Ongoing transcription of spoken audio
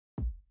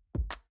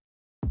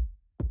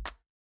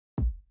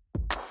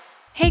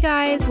Hey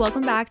guys,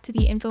 welcome back to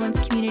the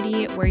Influence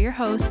Community. We're your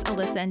hosts,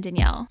 Alyssa and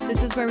Danielle.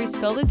 This is where we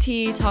spill the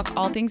tea, talk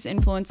all things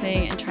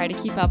influencing, and try to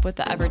keep up with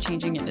the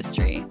ever-changing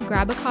industry.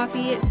 Grab a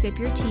coffee, sip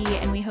your tea,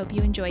 and we hope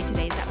you enjoy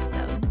today's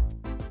episode.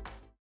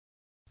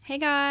 Hey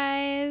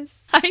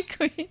guys. Hi,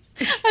 Queens.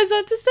 I was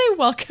about to say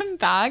welcome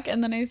back,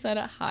 and then I said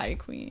hi,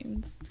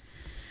 Queens.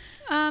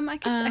 I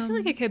feel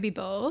like it could be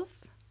both.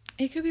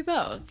 It could be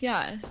both,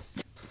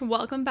 yes.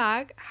 Welcome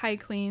back. Hi,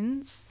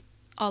 Queens.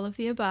 All of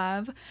the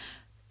above.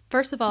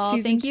 First of all,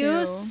 Season thank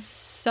you 2.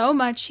 so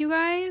much, you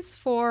guys,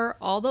 for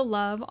all the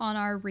love on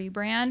our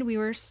rebrand. We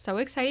were so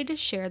excited to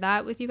share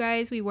that with you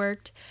guys. We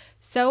worked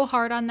so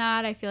hard on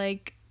that. I feel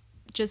like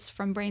just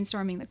from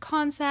brainstorming the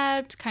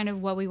concept, kind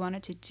of what we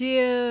wanted to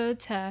do,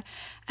 to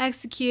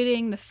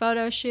executing the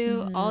photo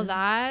shoot, all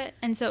that.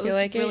 And so it was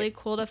like really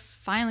cool to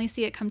finally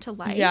see it come to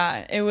life.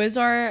 Yeah,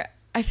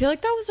 I feel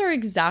like that was our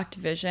exact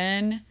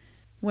vision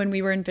when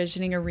we were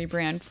envisioning a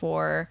rebrand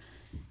for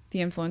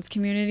the Influence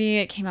Community.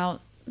 It came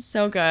out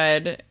so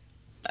good.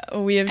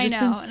 We have just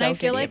been so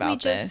giddy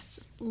about this. I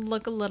just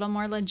look a little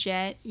more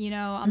legit,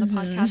 on the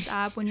podcast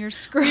app when you're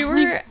scrolling.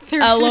 We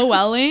were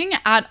LOLing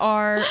at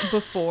our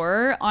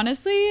before.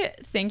 Honestly,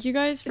 thank you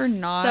guys for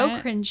not so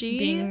cringy,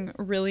 being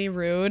really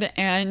rude,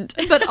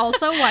 but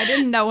also why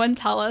did no one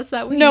tell us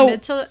that we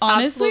needed to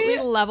absolutely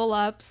level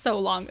up so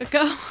long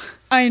ago?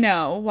 I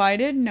know. Why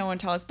did no one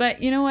tell us?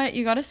 But you know what?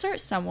 You got to start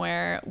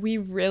somewhere. We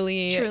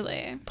really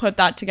truly put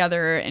that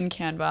together in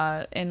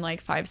Canva in like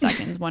 5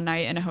 seconds one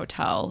night in a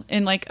hotel,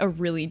 in like a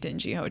really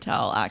dingy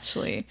hotel,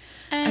 actually.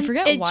 And I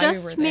forget why we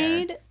were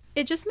there.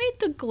 It just made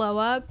the glow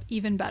up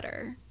even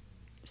better.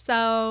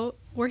 So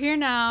we're here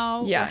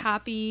now. Yes. We're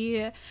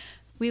happy.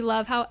 We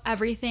love how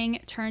everything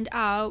turned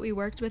out. We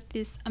worked with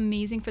this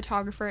amazing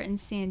photographer in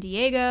San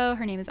Diego.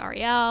 Her name is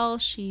Ariel.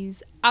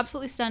 She's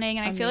absolutely stunning.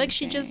 And I feel like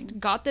she just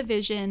got the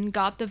vision,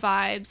 got the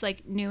vibes,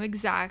 like knew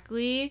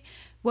exactly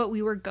what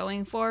we were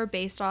going for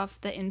based off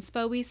the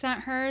inspo we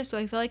sent her. So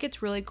I feel like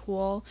it's really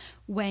cool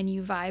when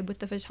you vibe with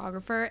the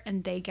photographer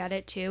and they get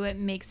it too. It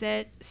makes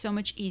it so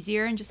much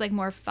easier and just like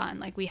more fun.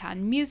 Like we had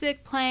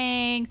music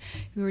playing,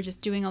 we were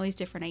just doing all these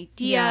different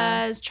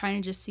ideas,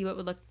 trying to just see what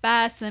would look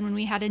best. And then when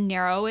we had to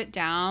narrow it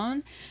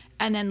down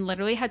and then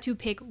literally had to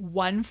pick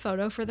one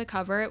photo for the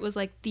cover, it was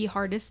like the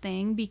hardest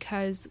thing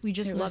because we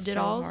just loved it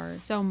all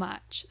so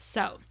much.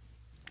 So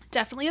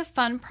definitely a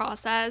fun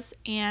process,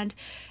 and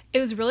it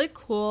was really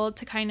cool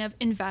to kind of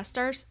invest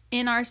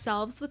in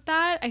ourselves with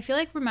that. I feel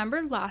like,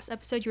 remember last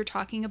episode you were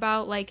talking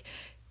about like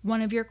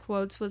one of your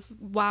quotes was,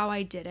 "Wow,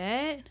 I did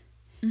it."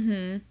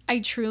 Mm-hmm. I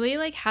truly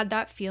like had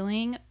that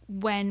feeling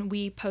when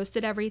we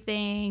posted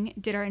everything,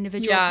 did our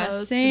individual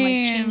posts, and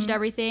like changed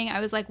everything. I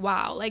was like,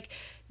 wow, like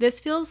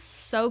this feels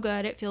so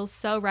good. It feels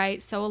so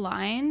right, so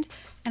aligned.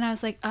 And I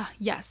was like,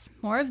 yes,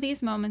 more of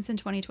these moments in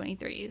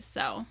 2023.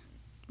 So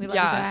we love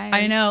you guys.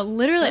 I know.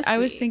 Literally, So I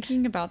was sweet.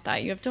 thinking about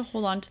that. You have to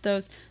hold on to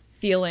those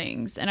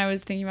feelings. And I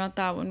was thinking about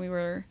that when we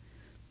were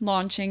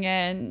launching it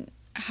and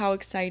how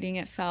exciting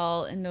it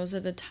felt. And those are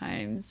the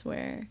times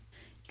where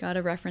you got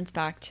to reference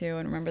back to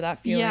and remember that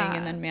feeling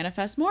and then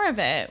manifest more of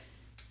it.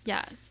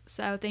 Yes.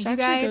 So thank you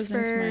guys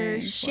for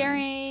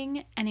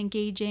sharing and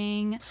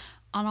engaging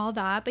on all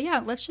that. But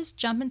yeah, let's just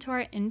jump into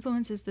our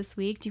influences this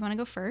week. Do you want to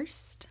go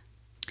first?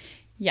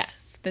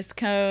 Yes, this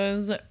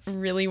goes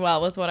really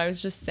well with what I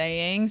was just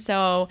saying.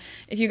 So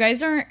if you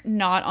guys are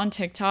not on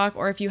TikTok,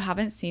 or if you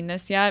haven't seen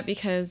this yet,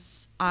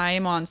 because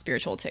I'm on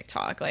spiritual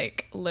TikTok,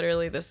 like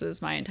literally this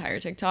is my entire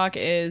TikTok,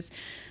 is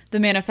the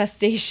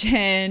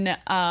manifestation,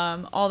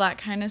 all that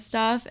kind of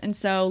stuff. And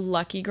so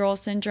Lucky Girl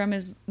Syndrome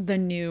is the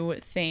new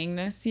thing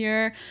this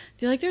year. I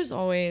feel like there's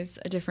always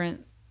a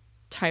different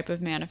type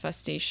of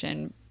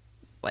manifestation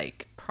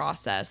like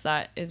process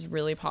that is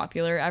really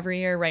popular every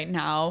year. Right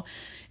now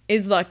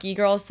is Lucky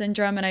Girl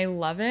Syndrome, and I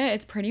love it.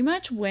 It's pretty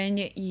much when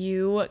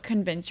you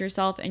convince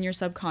yourself in your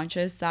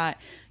subconscious that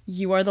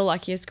you are the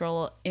luckiest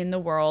girl in the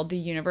world. The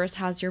universe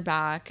has your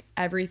back.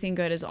 Everything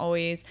good is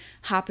always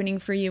happening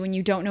for you, and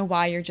you don't know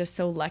why you're just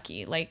so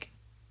lucky. Like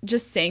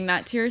just saying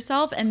that to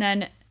yourself, and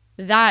then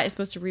that is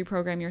supposed to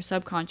reprogram your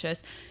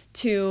subconscious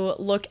to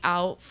look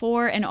out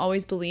for and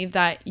always believe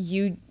that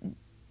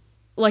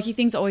lucky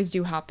things always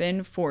do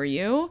happen for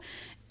you,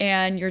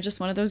 and you're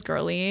just one of those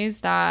girlies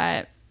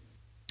that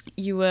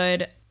you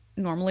would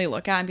normally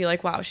look at and be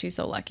like, wow, she's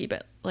so lucky,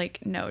 but like,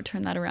 no,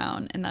 turn that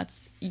around and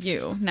that's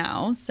you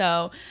now.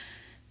 So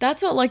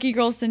that's what Lucky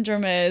Girl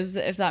Syndrome is,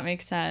 if that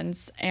makes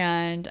sense.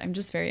 And I'm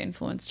just very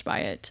influenced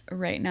by it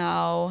right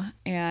now,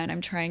 and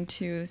I'm trying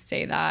to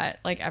say that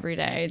like every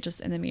day,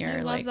 just in the mirror.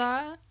 I love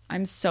that.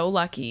 I'm so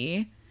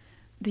lucky.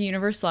 The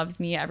universe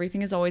loves me.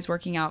 Everything is always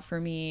working out for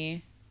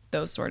me.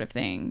 Those sort of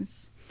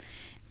things.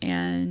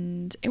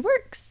 And it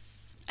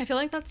works. I feel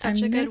like that's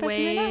such a good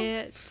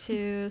way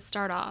to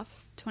start off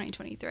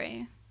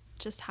 2023.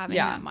 Just having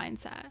that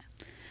mindset.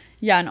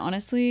 Yeah, and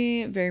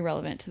honestly, very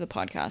relevant to the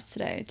podcast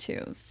today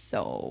too.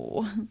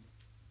 So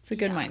it's a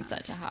good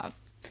mindset to have.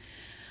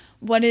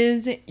 What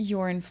is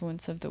your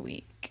influence of the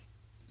week?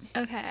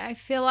 Okay, I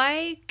feel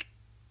like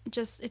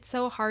just, it's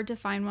so hard to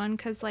find one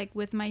because like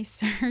with my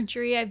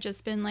surgery, I've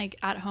just been like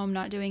at home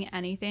not doing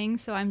anything.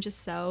 So I'm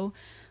just so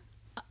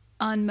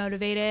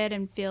unmotivated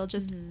and feel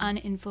just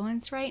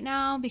uninfluenced right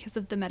now because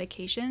of the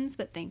medications.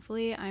 But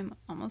thankfully, I'm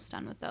almost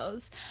done with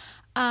those.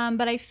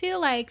 But I feel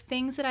like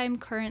things that I'm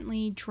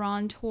currently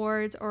drawn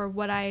towards or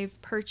what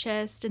I've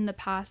purchased in the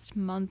past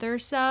month or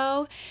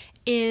so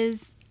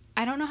is,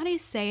 I don't know how to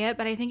say it,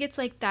 but I think it's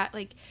like that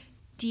like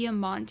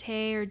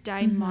diamante or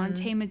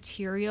diamante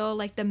material,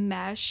 like the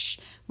mesh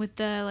with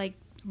the like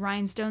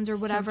rhinestones or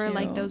whatever, So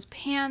like those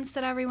pants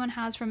that everyone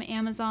has from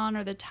Amazon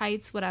or the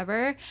tights,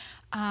 whatever.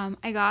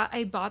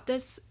 I bought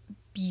this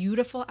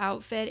beautiful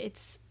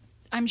outfit.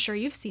 I'm sure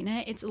you've seen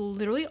it. It's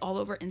literally all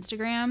over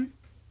Instagram.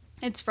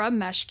 It's from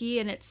Meshki,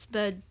 and it's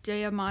the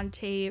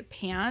diamante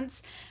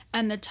pants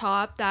and the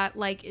top that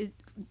like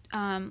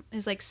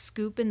is like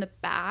scoop in the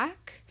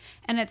back,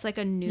 and it's like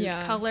a nude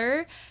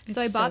color. So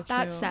I bought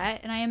that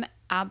set, and I am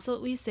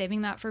absolutely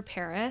saving that for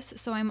Paris.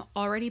 So I'm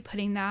already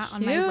putting that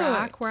on my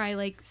rack where I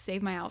like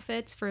save my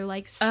outfits for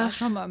like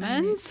special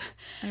moments.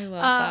 I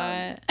love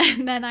that.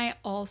 And then I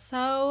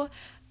also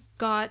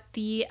got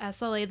the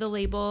SLA, the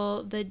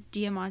label, the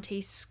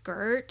Diamante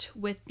skirt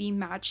with the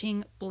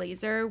matching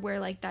blazer where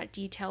like that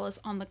detail is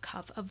on the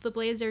cuff of the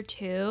blazer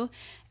too.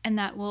 And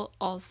that will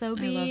also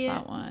be I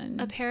love that one.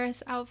 A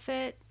Paris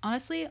outfit.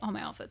 Honestly, all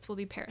my outfits will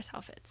be Paris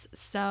outfits.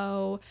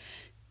 So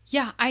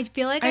yeah, I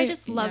feel like I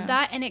just love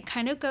that. And it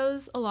kind of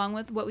goes along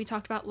with what we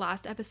talked about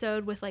last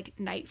episode with like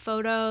night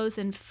photos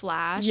and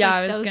flash. Yeah, like,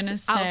 I was those gonna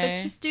say.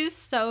 outfits just do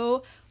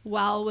so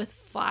well with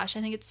flash.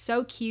 I think it's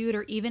so cute,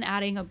 or even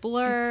adding a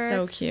blur. It's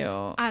so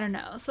cute. I don't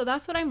know. So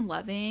that's what I'm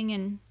loving.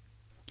 And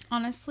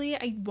honestly,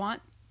 I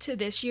want to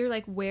this year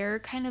like wear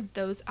kind of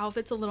those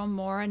outfits a little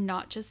more and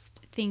not just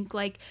think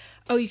like,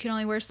 oh, you can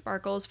only wear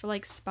sparkles for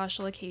like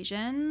special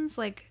occasions.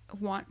 Like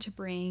want to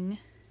bring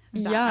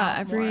that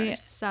out more.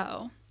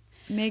 So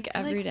make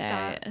every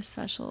day a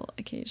special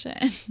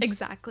occasion.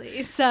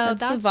 Exactly. So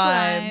that's what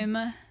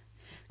I'm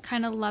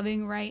kind of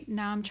loving right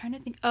now. I'm trying to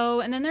think.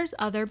 Oh, and then there's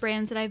other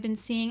brands that I've been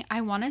seeing.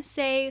 I want to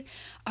say,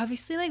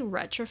 obviously, like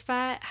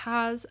Retrofet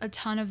has a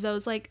ton of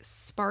those like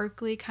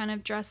sparkly kind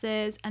of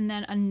dresses. And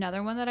then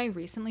another one that I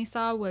recently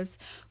saw was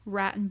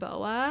Rat and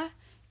Boa.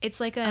 It's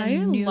like a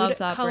nude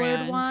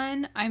colored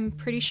one. I'm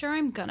pretty sure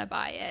I'm gonna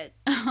buy it.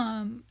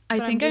 I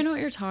think I know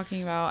what you're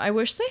talking about. I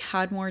wish they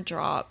had more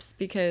drops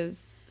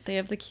because they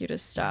have the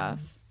cutest stuff.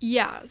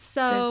 Yeah,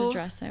 so there's a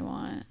dress I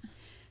want.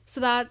 So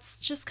that's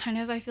just kind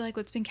of, I feel like,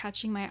 what's been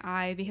catching my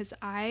eye because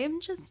I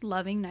am just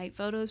loving night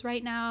photos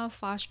right now,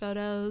 flash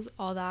photos,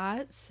 all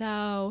that.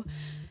 So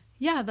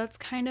yeah, that's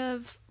kind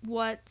of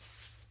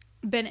what's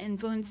been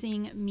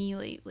influencing me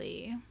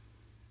lately.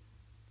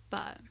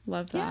 But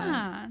love that.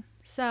 Yeah.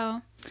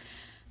 So,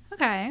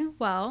 okay,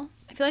 well,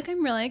 I feel like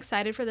I'm really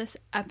excited for this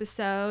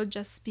episode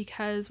just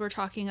because we're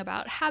talking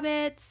about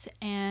habits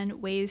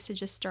and ways to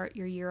just start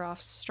your year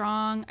off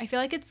strong. I feel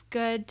like it's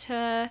good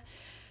to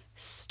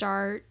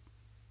start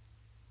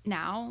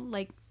now,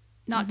 like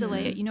not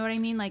delay it. You know what I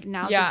mean? Like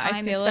now's the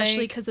time,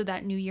 especially because of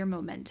that new year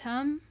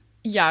momentum.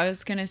 Yeah, I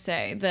was going to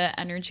say the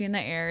energy in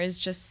the air is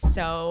just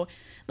so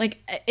like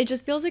it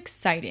just feels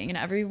exciting and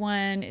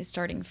everyone is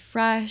starting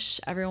fresh.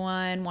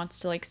 Everyone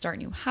wants to like start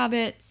new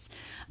habits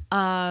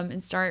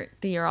and start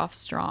the year off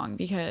strong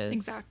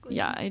because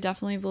yeah, I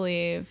definitely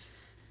believe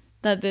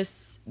that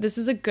this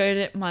is a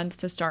good month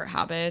to start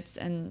habits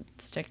and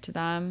stick to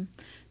them.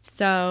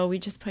 So we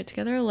just put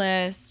together a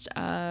list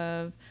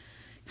of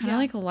kind of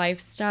like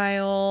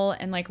lifestyle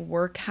and like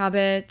work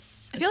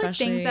habits. I feel like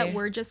things that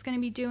we're just going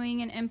to be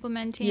doing and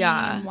implementing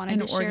and wanting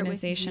to share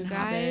organization with you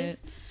guys.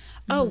 Habits.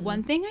 Oh,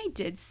 one thing I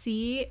did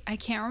see, I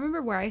can't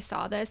remember where I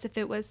saw this, if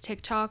it was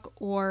TikTok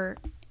or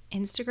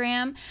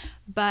Instagram,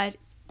 but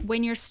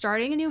when you're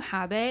starting a new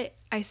habit,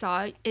 I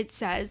saw it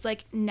says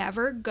like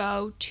never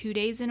go 2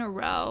 days in a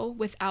row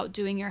without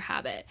doing your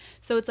habit.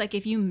 So it's like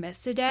if you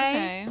miss a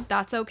day,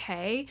 that's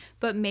okay,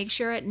 but make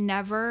sure it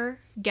never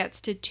gets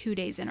to 2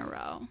 days in a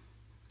row.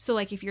 So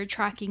like if you're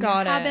tracking your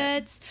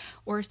habits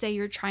or say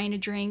you're trying to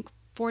drink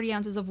 40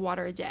 ounces of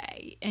water a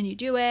day and you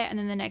do it and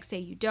then the next day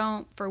you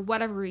don't for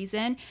whatever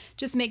reason,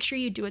 just make sure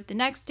you do it the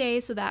next day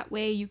so that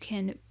way you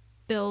can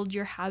build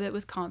your habit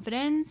with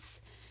confidence,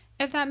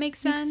 if that makes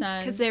sense.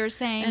 Because they were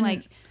saying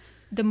like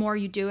the more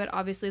you do it,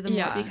 obviously the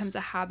more it becomes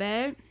a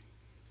habit.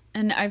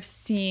 And I've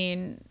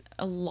seen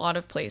a lot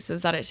of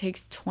places that it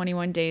takes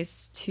 21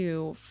 days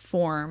to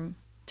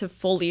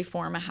fully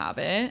form a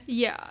habit.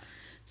 Yeah.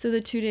 So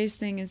the 2 days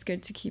thing is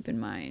good to keep in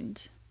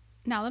mind.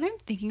 Now that I'm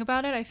thinking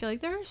about it, I feel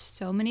like there are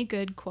so many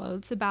good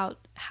quotes about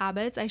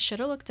habits. I should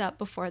have looked up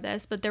before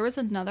this, but there was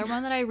another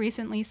one that I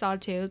recently saw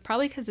too,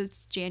 probably because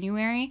it's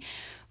January,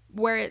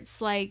 where it's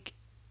like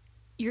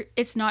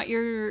it's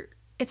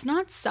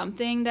not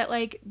something that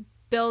like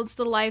builds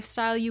the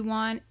lifestyle you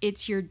want.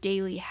 It's your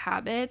daily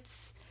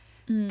habits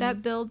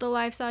that build the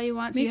lifestyle you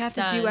want. So you have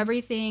to do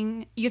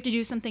everything. You have to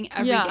do something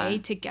every day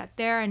to get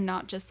there and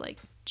not just like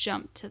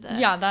jump to the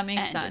that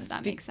makes sense.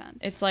 That makes sense.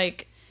 It's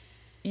like,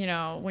 you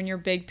know, when you're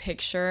big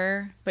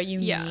picture, but you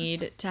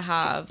need to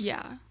have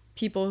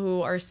people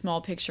who are small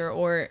picture,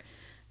 or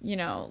you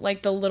know,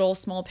 like the little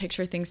small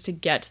picture things to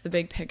get to the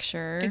big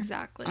picture.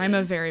 Exactly. I'm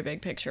a very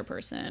big picture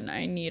person.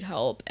 I need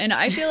help. And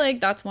I feel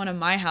like that's one of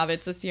my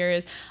habits this year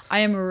is I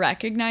am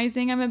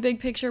recognizing I'm a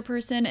big picture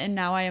person, and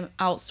now I am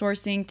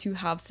outsourcing to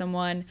have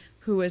someone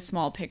who is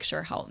small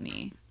picture help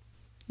me.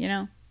 You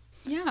know?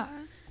 Yeah.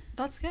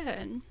 That's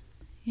good.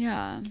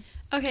 Yeah.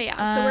 Okay,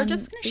 yeah. So we're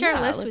just going to share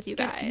a list with you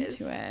guys.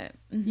 Into it.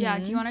 Yeah.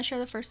 Do you want to share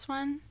the first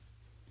one?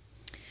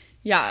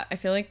 Yeah, I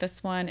feel like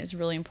this one is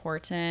really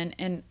important,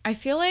 and I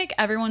feel like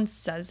everyone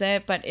says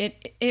it, but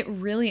it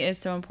really is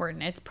so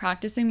important. It's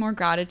practicing more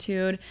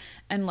gratitude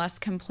and less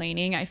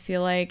complaining. I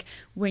feel like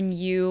when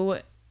you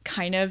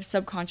kind of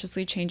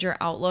subconsciously change your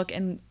outlook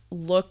and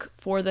look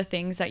for the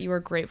things that you are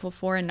grateful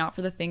for and not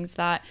for the things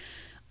that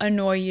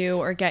annoy you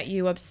or get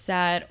you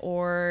upset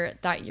or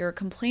that you're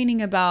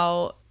complaining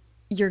about,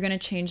 you're going to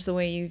change the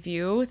way you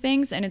view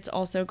things, and it's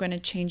also going to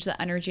change the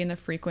energy and the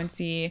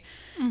frequency.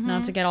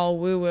 Not to get all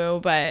woo woo,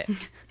 but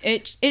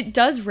it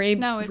does raise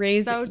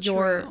so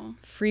your true.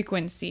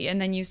 frequency, and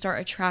then you start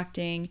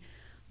attracting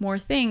more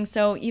things.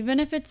 So even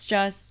if it's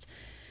just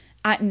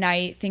at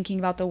night thinking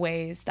about the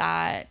ways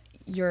that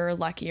you're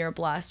lucky or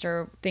blessed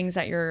or things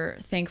that you're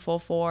thankful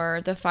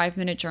for, the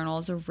 5-minute journal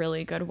is a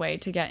really good way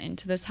to get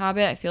into this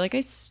habit. I feel like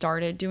I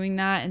started doing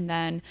that, and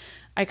then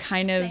I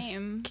kind of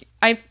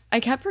I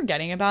kept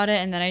forgetting about it,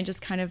 and then I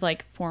just kind of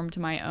like formed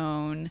my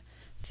own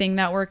thing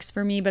that works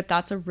for me. But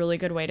that's a really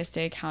good way to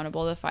stay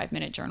accountable. The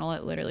 5-minute journal,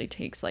 it literally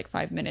takes like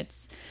 5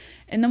 minutes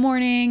in the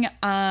morning.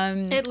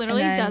 It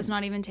literally does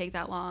not even take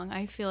that long.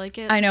 I feel like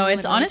it. I know,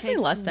 it's honestly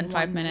less than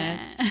 5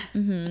 minutes.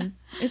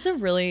 It's a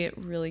really,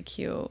 really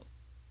cute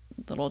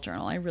little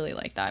journal. I really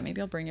like that.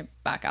 Maybe I'll bring it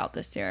back out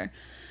this year.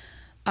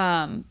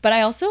 But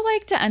I also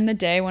like to end the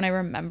day when I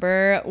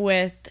remember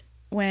with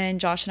when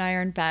Josh and I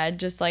are in bed,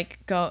 just like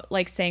go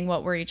like saying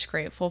what we're each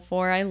grateful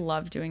for. I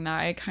love doing that.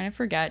 I kind of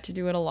forget to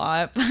do it a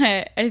lot,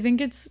 but I think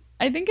it's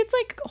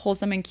like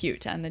wholesome and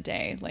cute to end the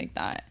day like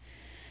that.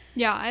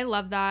 Yeah, I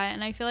love that.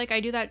 And I feel like I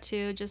do that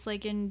too, just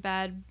like in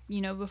bed, you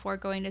know, before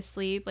going to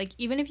sleep. Like,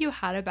 even if you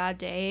had a bad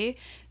day,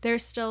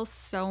 there's still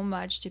so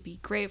much to be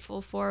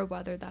grateful for,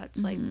 whether that's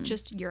like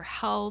just your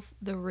health,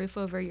 the roof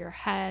over your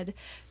head,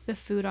 the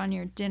food on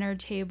your dinner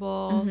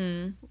table.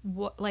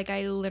 Like,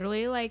 I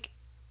literally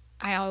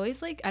I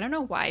always I don't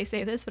know why I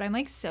say this, but I'm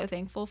like so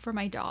thankful for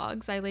my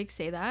dogs. I like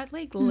say that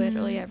like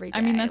literally every day.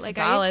 I mean, that's like,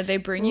 valid. They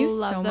bring you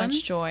so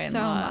much joy and so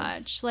love.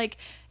 much. Like,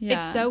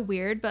 it's so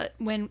weird, but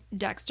when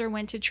Dexter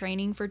went to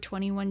training for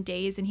 21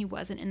 days and he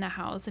wasn't in the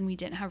house and we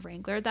didn't have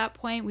Wrangler at that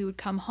point, we would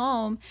come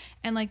home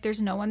and like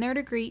there's no one there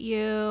to greet you.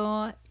 You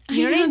know what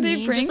I mean?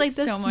 They bring just like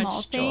the so small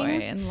much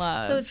things. joy and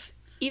love. So it's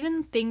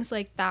even things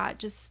like that,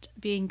 just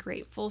being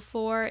grateful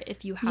for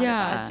if you had a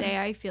bad day,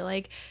 I feel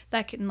like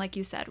that can, like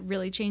you said,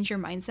 really change your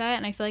mindset.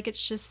 And I feel like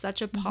it's just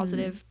such a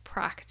positive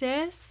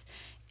practice.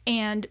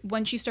 And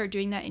once you start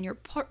doing that in your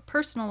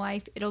personal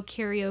life, it'll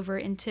carry over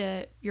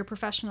into your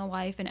professional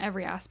life and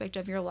every aspect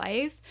of your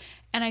life.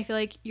 And I feel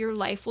like your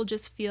life will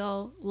just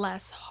feel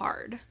less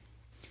hard.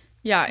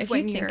 Yeah, if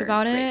you think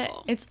about it,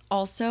 it's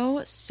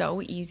also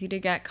so easy to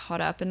get caught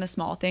up in the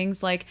small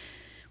things. Like,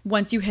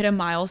 once you hit a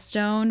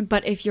milestone,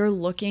 but if you're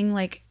looking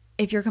like,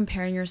 if you're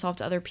comparing yourself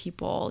to other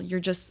people, you're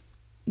just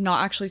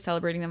not actually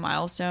celebrating the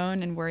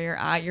milestone and where you're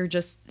at. You're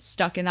just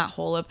stuck in that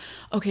hole of,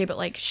 okay, but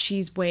like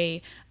she's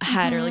way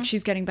ahead or like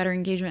she's getting better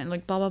engagement and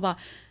like blah, blah, blah.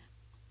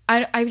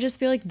 I just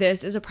feel like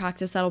this is a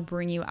practice that'll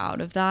bring you out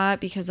of that,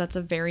 because that's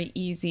a very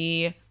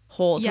easy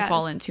hole to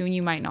fall into and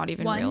you might not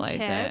even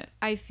realize it.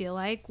 I feel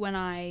like when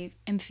I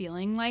am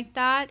feeling like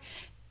that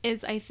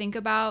is I think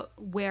about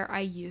where I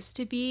used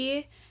to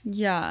be.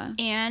 Yeah.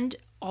 And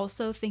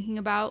also thinking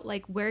about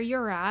like where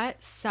you're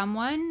at,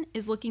 someone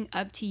is looking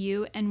up to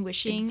you and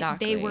wishing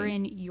they were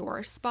in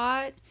your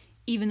spot,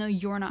 even though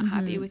you're not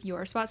happy with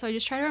your spot. So I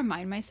just try to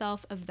remind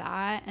myself of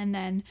that, and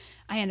then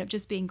I end up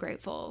just being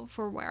grateful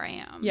for where I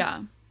am.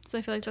 Yeah. So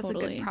I feel like that's a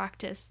good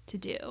practice to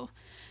do.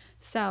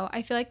 So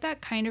I feel like that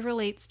kind of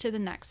relates to the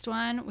next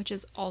one, which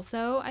is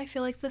also, I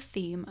feel like, the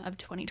theme of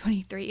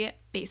 2023,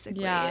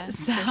 basically. Yeah,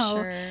 so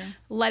for sure.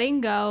 Letting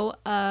go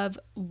of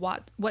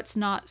what's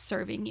not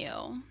serving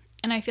you.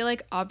 And I feel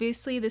like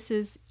obviously this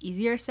is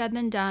easier said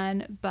than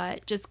done,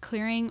 but just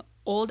clearing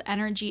old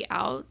energy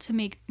out to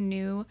make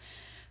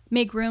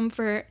room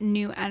for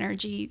new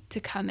energy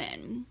to come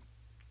in.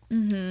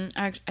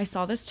 I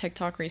saw this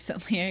TikTok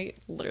recently. I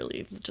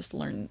literally just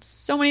learned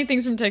so many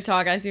things from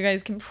TikTok, as you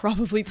guys can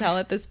probably tell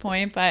at this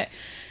point. But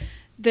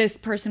this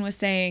person was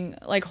saying,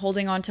 like,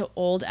 holding on to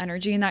old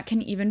energy, and that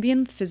can even be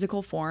in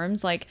physical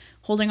forms, like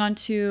holding on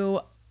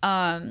to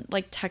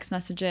like text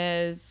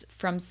messages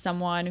from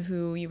someone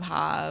who you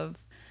have,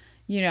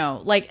 you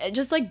know, like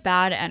just like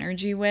bad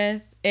energy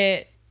with.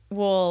 It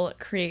will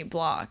create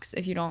blocks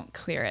if you don't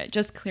clear it.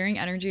 Just clearing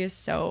energy is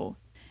so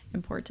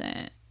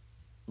important.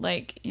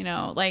 Like, you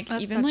know, like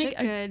that's even such like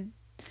a good,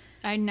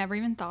 I never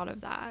even thought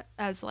of that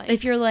as like,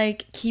 if you're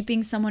like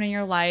keeping someone in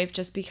your life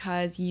just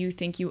because you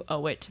think you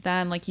owe it to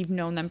them, like you've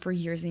known them for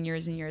years and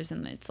years and years,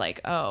 and it's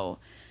like, oh,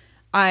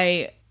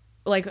 I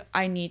like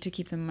I need to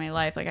keep them in my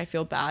life. Like I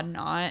feel bad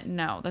not.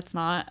 No, that's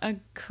not a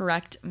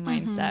correct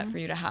mindset for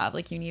you to have.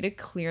 Like you need to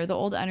clear the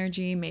old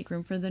energy, make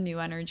room for the new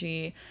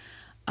energy.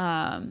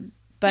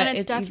 But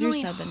it's easier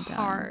said than done.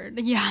 Hard.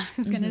 Yeah, I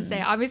was gonna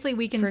say. Obviously,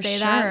 we can say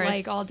that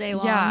like all day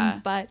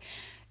long, but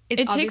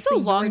it takes a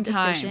long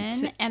time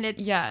and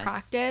it's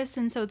practice.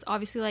 And so it's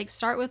obviously like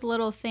start with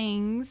little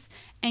things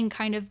and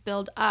kind of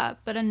build up.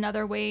 But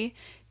another way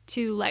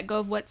to let go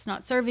of what's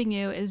not serving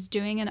you is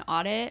doing an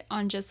audit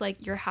on just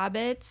like your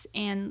habits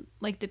and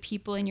like the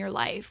people in your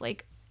life.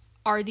 Like,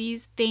 are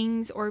these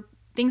things or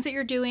things that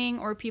you're doing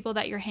or people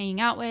that you're hanging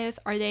out with,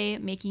 are they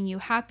making you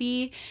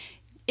happy?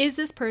 Is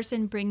this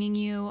person bringing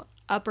you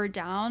up or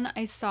down?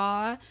 I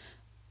saw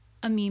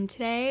a meme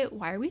today.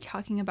 Why are we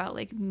talking about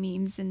like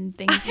memes and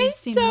things we've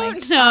seen? I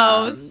don't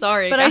know.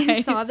 Sorry, but guys.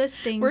 I saw this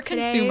thing We're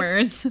today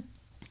consumers.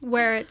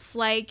 Where it's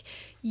like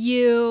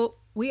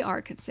we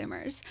are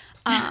consumers.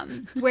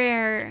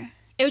 Where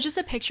it was just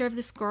a picture of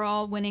this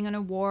girl winning an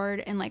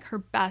award and like her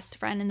best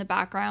friend in the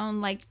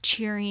background like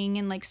cheering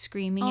and like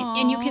screaming.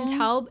 And you can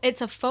tell it's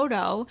a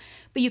photo,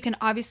 but you can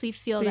obviously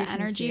feel the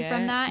energy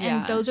from that. Yeah.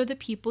 And those are the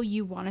people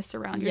you want to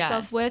surround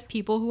yourself with.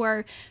 People who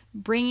are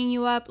bringing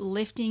you up,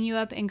 lifting you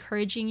up,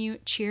 encouraging you,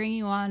 cheering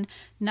you on.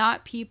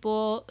 Not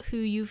people who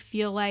you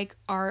feel like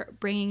are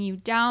bringing you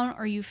down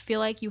or you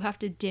feel like you have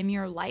to dim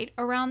your light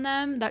around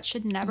them. That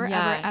should never,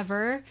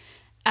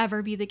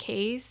 ever be the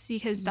case,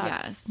 because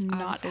that's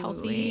not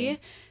healthy.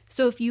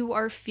 So if you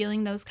are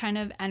feeling those kind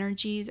of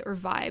energies or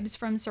vibes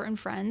from certain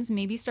friends,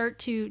 maybe start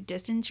to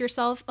distance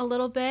yourself a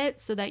little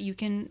bit so that you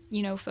can,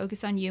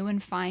 focus on you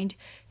and find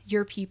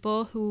your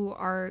people who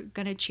are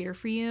going to cheer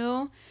for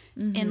you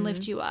and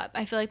lift you up.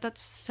 I feel like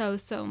that's so,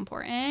 so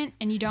important,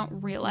 and you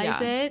don't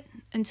realize it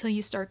until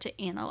you start to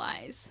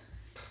analyze.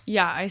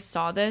 Yeah, I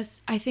saw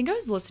this. I think I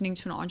was listening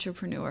to an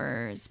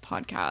entrepreneur's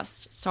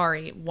podcast.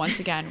 Sorry, once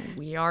again,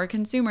 we are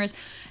consumers.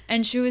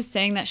 And she was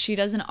saying that she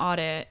does an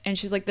audit. And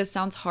she's like, this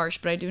sounds harsh,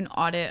 but I do an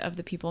audit of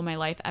the people in my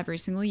life every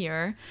single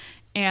year.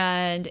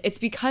 And it's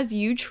because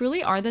you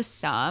truly are the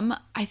sum.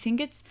 I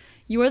think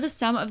you are the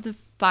sum of the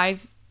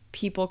 5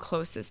 people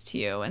closest to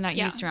you and that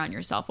you surround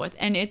yourself with.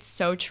 And it's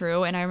so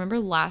true. And I remember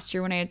last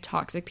year when I had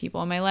toxic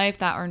people in my life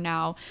that are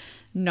now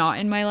not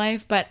in my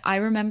life. But I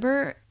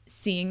remember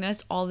seeing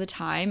this all the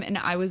time and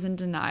I was in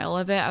denial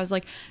of it. I was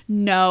like,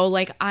 no,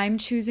 like I'm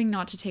choosing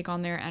not to take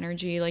on their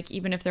energy, like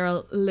even if they're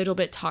a little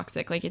bit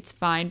toxic, like it's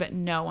fine. But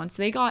no, once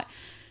they got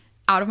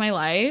out of my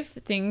life,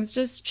 things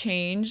just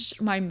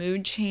changed. My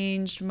mood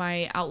changed,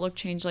 my outlook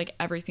changed, like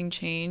everything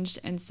changed.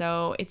 And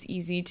so it's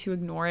easy to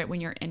ignore it when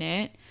you're in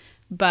it,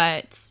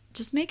 but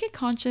just make a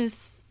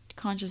conscious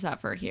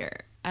effort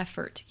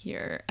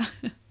here.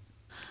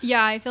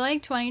 Yeah, I feel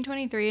like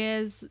 2023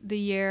 is the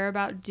year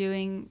about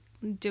doing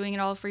it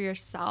all for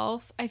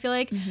yourself. I feel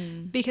like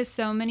because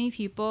so many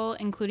people,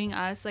 including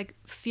us, like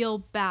feel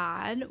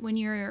bad when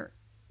you're,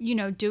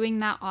 doing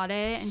that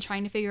audit and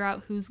trying to figure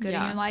out who's good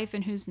in your life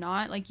and who's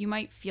not. Like you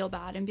might feel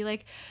bad and be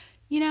like,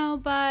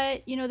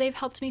 but they've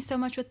helped me so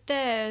much with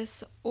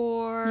this,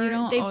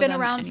 or they've been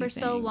around for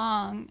so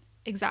long.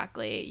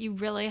 Exactly. You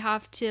really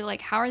have to,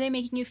 like, how are they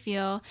making you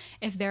feel?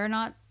 If they're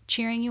not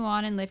cheering you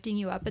on and lifting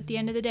you up at the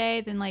end of the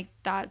day, then like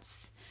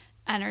that's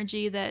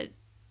energy that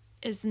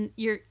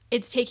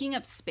it's taking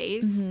up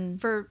space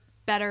for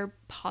better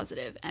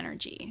positive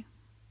energy.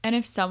 And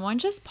if someone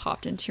just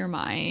popped into your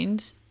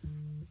mind,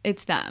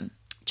 it's them.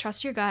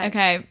 Trust your gut.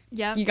 Okay.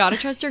 Yeah. You gotta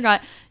trust your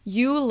gut.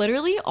 You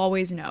literally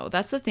always know.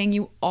 That's the thing.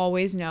 You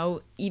always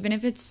know, even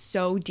if it's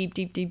so deep,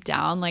 deep, deep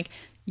down. Like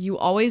you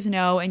always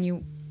know,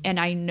 and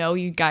I know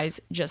you guys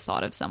just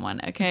thought of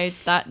someone. Okay,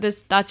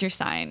 that's your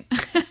sign.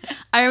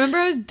 I remember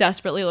I was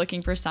desperately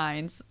looking for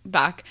signs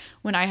back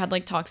when I had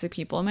like toxic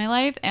people in my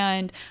life,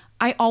 and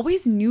I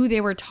always knew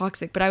they were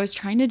toxic, but I was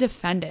trying to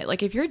defend it.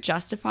 Like if you're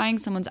justifying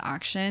someone's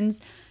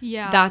actions,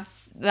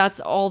 that's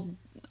all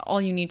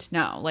you need to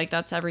know. Like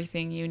that's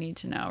everything you need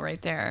to know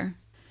right there.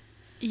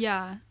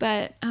 Yeah.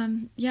 But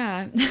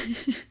yeah.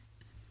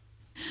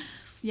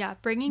 Yeah,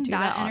 bringing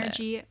that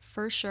energy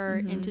for sure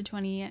into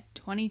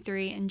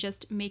 2023 and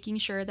just making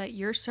sure that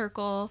your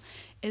circle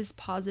is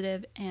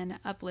positive and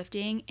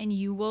uplifting, and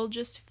you will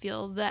just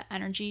feel the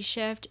energy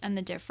shift and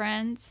the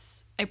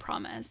difference. I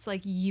promise.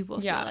 Like you will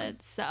feel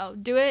it. So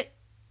do it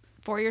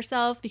for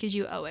yourself because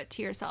you owe it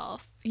to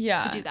yourself to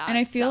do that. And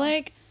I feel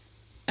like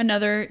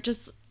another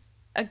just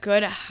a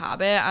good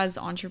habit as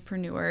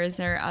entrepreneurs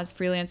or as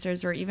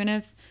freelancers, or even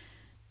if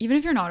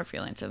you're not a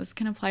freelancer, this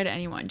can apply to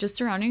anyone. Just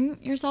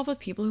surrounding yourself with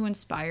people who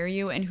inspire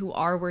you and who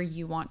are where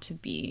you want to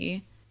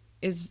be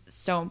is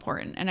so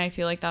important. And I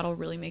feel like that'll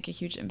really make a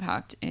huge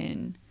impact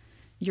in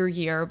your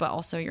year, but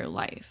also your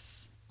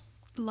life.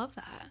 Love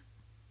that.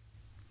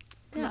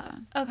 Yeah.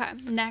 Okay.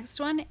 Next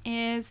one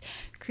is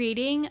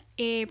creating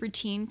a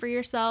routine for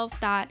yourself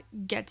that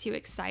gets you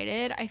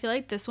excited. I feel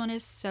like this one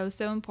is so,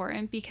 so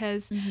important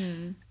because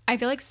I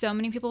feel like so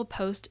many people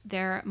post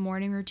their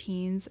morning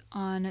routines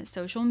on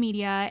social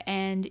media,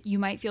 and you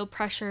might feel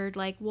pressured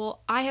like,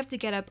 well, I have to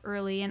get up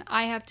early and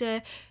I have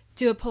to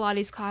do a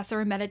Pilates class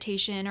or a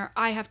meditation, or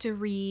I have to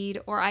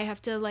read, or I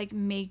have to like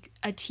make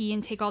a tea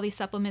and take all these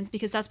supplements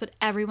because that's what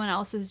everyone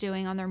else is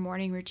doing on their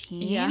morning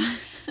routine. Yeah.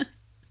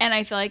 And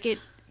I feel like it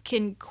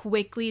can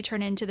quickly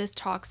turn into this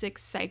toxic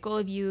cycle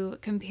of you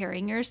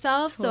comparing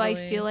yourself. Totally.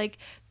 So I feel like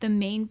the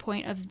main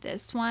point of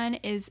this one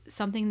is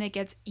something that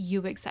gets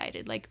you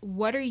excited. Like,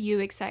 what are you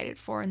excited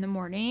for in the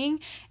morning?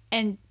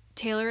 And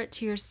tailor it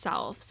to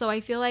yourself. So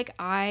I feel like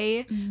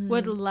I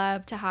would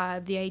love to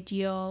have the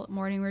ideal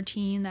morning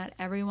routine that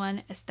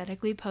everyone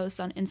aesthetically posts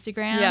on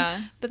Instagram.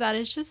 Yeah. But that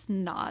is just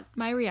not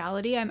my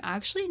reality. I'm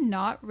actually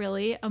not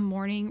really a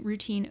morning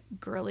routine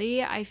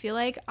girly. I feel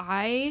like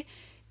I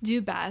do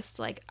best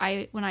like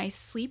when I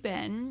sleep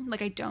in,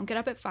 like I don't get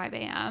up at 5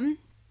 a.m.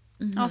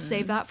 I'll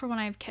save that for when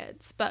I have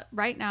kids. But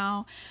right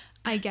now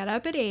I get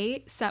up at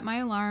 8, set my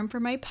alarm for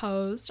my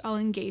post. I'll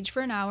engage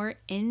for an hour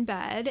in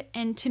bed.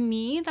 And to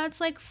me, that's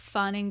like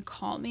fun and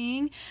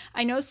calming.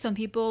 I know some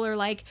people are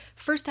like,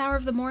 first hour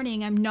of the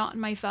morning, I'm not on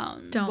my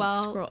phone. Don't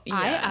scroll. Yeah.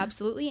 I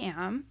absolutely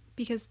am,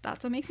 because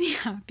that's what makes me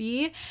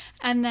happy.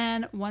 And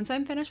then once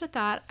I'm finished with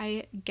that,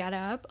 I get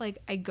up, like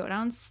I go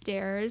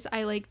downstairs,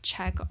 I like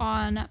check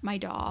on my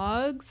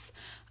dogs.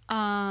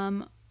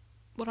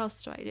 What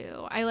else do I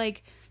do? I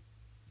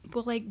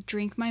will like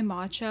drink my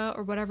matcha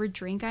or whatever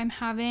drink I'm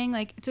having.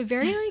 Like it's a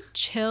very like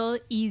chill,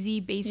 easy,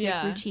 basic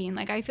routine.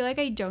 Like I feel like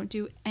I don't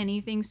do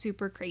anything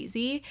super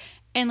crazy.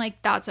 And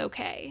like that's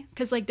okay,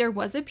 because like there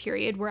was a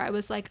period where I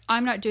was like,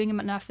 I'm not doing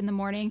enough in the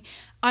morning,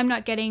 I'm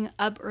not getting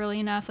up early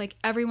enough, like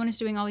everyone is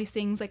doing all these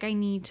things, like I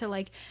need to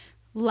like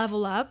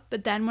level up.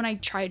 But then when I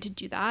tried to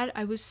do that,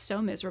 I was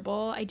so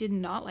miserable. I did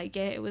not like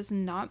it. It was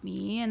not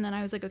me. And then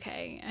I was like,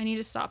 okay, I need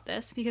to stop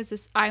this, because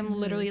this I'm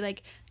literally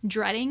like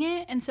dreading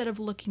it instead of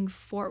looking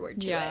forward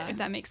to it, if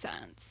that makes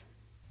sense.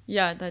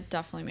 Yeah, that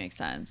definitely makes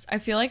sense. I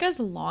feel like as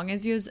long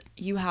as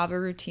you have a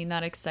routine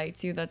that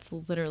excites you, that's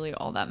literally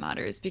all that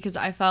matters. Because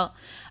I feel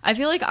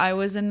like I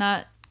was in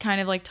that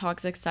kind of like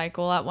toxic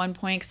cycle at one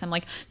point, because I'm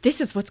like,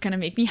 this is what's going to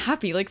make me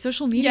happy. Like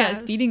social media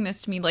is feeding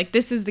this to me. Like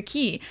this is the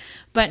key.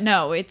 But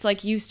no, it's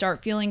like you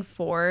start feeling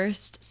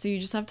forced. So you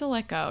just have to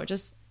let go.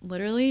 Just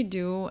literally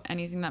do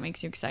anything that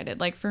makes you excited.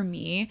 Like for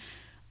me,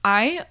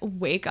 I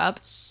wake up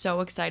so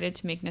excited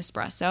to make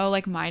Nespresso.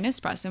 Like my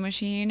Nespresso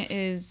machine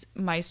is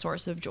my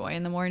source of joy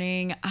in the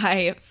morning.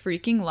 I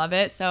freaking love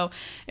it. So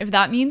if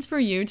that means for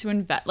you to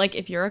invest, like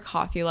if you're a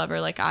coffee lover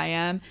like I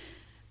am,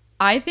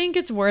 I think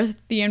it's worth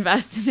the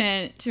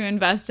investment to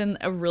invest in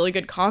a really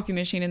good coffee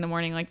machine in the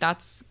morning. Like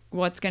that's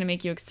what's going to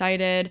make you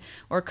excited,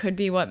 or could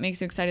be what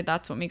makes you excited.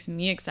 That's what makes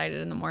me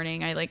excited in the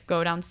morning. I like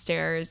go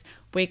downstairs,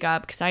 wake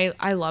up, because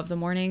I love the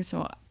morning.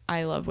 So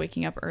I love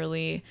waking up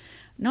early.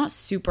 Not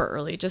super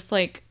early, just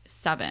like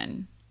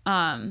 7,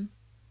 and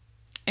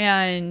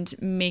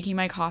making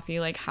my coffee,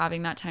 like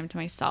having that time to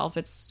myself.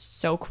 It's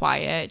so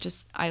quiet.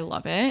 Just, I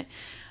love it.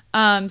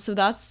 So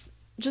that's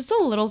just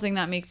a little thing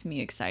that makes me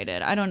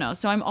excited. I don't know.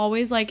 So I'm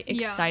always like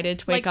excited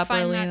to wake up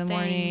early in the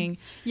morning.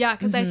 Yeah,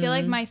 because I feel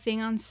like my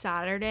thing on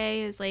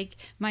Saturday is like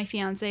my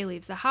fiance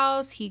leaves the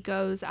house, he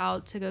goes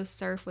out to go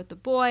surf with the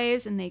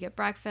boys, and they get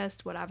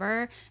breakfast,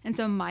 whatever. And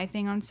so my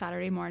thing on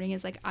Saturday morning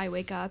is like I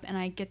wake up and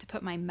I get to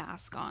put my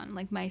mask on,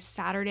 like my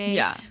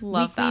Saturday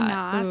weekly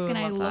mask. Ooh, and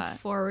I look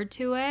forward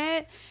to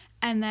it.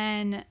 And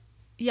then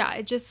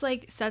it just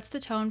like sets the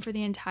tone for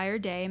the entire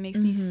day. It makes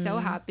me so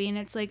happy, and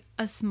it's like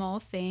a small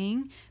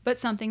thing, but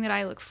something that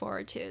I look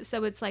forward to.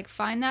 So it's like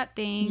find that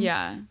thing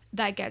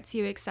that gets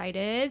you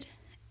excited.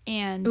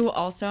 And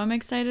also I'm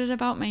excited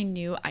about my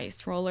new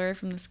ice roller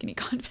from the Skinny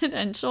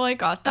Confidential. I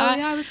got that. Oh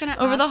yeah, I was gonna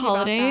over ask the you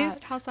holidays.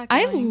 About that. How's that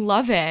going? I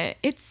love it.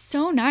 It's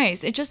so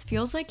nice. It just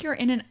feels like you're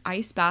in an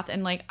ice bath,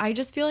 and like I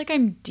just feel like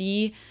I'm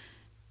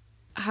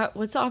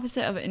what's the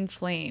opposite of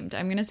inflamed?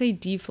 I'm gonna say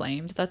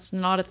deflamed. That's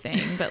not a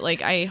thing, but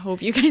like I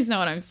hope you guys know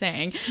what I'm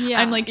saying.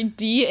 I'm like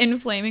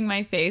de-inflaming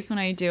my face when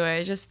I do it.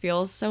 It just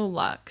feels so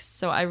luxe.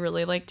 So I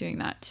really like doing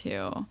that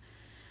too.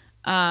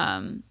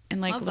 And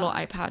like little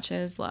eye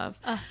patches, love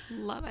eye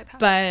patches.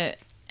 But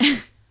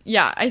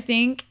yeah, I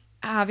think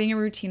having a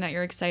routine that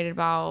you're excited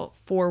about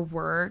for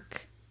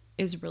work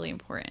is really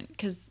important,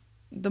 because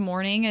the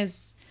morning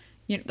is,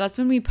 that's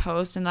when we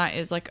post, and that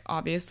is like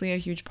obviously a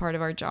huge part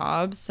of our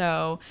job.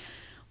 So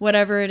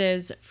whatever it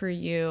is for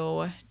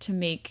you to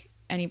make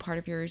any part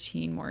of your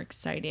routine more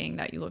exciting,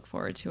 that you look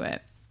forward to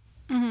it,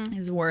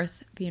 is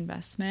worth the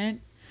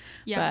investment.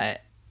 Yeah.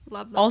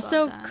 But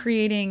also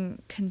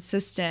creating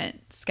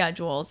consistent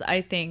schedules,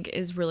 I think,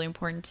 is really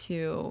important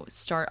to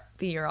start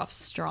the year off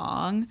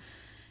strong.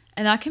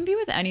 And that can be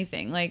with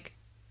anything, like,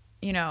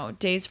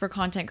 days for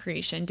content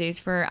creation, days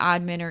for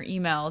admin or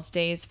emails,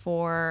 days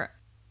for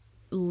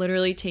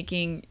literally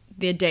taking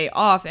the day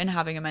off and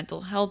having a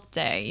mental health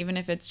day, even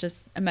if it's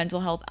just a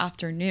mental health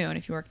afternoon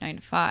if you work 9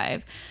 to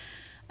 5.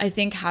 I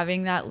think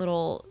having that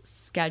little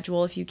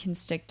schedule, if you can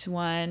stick to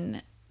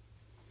one,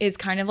 is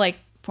kind of like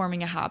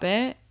forming a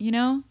habit,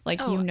 like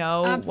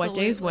absolutely. What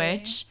day's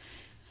which,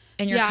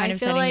 and you're kind of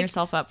setting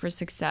yourself up for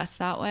success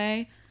that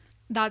way.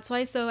 That's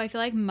why, so I feel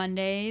like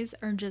Mondays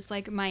are just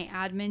like my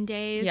admin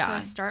days. Yeah. So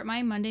I start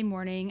my Monday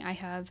morning.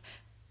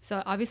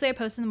 So obviously I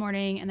post in the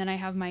morning, and then I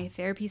have my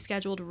therapy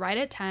scheduled right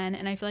at 10,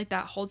 and I feel like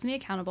that holds me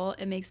accountable.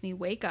 It makes me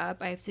wake up.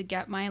 I have to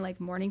get my like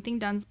morning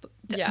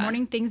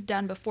things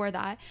done before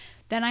that.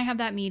 Then I have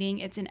that meeting.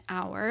 It's an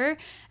hour.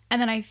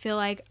 And then I feel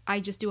like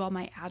I just do all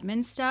my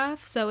admin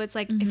stuff. So it's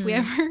like if we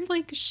ever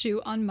like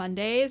shoot on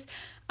Mondays,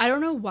 I don't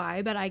know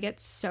why, but I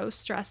get so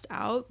stressed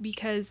out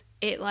because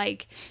it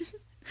like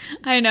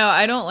I know.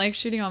 I don't like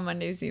shooting on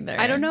Mondays either.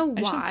 I don't know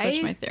why. I should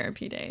switch my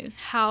therapy days.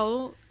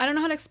 I don't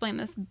know how to explain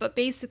this, but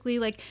basically,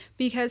 like,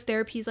 because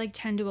therapy is like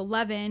 10 to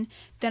 11,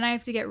 then I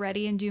have to get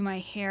ready and do my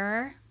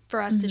hair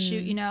for us to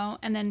shoot, you know,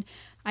 and then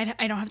I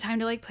don't have time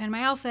to like plan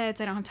my outfits.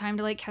 I don't have time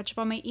to like catch up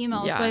on my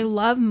emails. Yeah. So I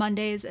love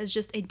Mondays as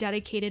just a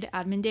dedicated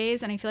admin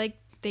days, and I feel like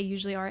they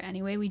usually are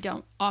anyway. We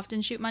don't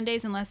often shoot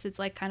Mondays unless it's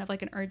like kind of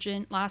like an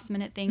urgent last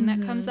minute thing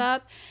that comes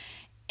up.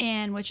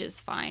 And which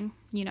is fine,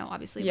 you know,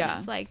 obviously when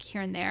it's like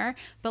here and there.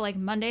 But like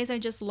Mondays, I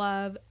just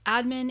love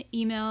admin,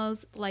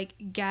 emails, like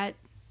get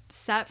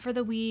set for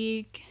the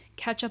week,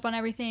 catch up on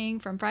everything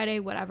from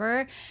Friday,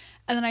 whatever.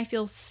 And then I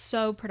feel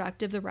so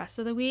productive the rest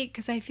of the week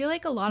because I feel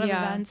like a lot of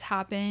events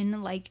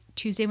happen like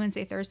Tuesday,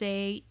 Wednesday,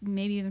 Thursday,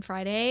 maybe even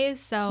Friday.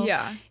 So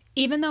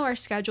even though our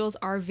schedules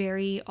are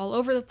very all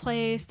over the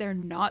place, they're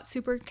not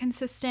super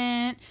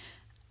consistent.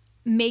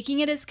 Making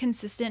it as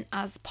consistent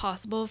as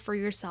possible for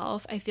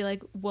yourself, I feel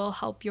like will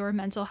help your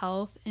mental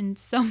health in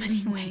so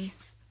many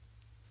ways.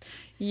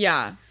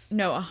 Yeah,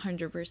 no,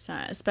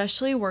 100%,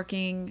 especially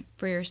working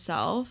for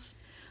yourself.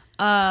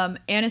 And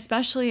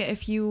especially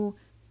if you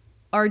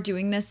are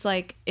doing this,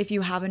 like if you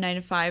have a 9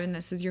 to 5 and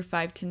this is your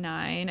 5 to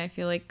 9, I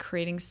feel like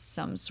creating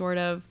some sort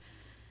of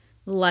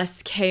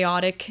less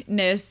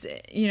chaoticness,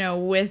 you know,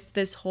 with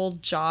this whole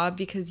job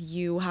because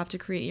you have to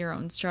create your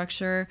own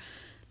structure.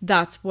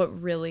 That's what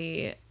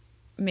really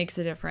makes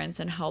a difference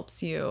and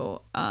helps you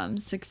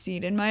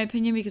succeed, in my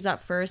opinion, because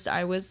at first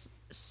I was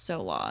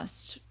so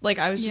lost. Like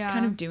I was just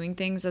kind of doing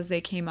things as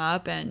they came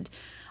up and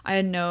I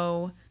had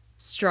no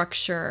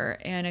structure,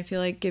 and I feel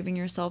like giving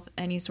yourself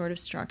any sort of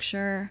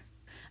structure,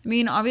 I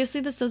mean, obviously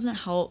this doesn't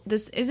help.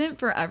 This isn't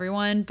for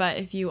everyone, but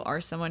if you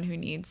are someone who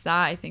needs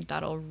that, I think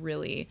that'll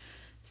really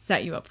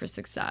set you up for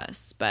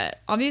success. But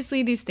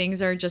obviously these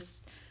things are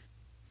just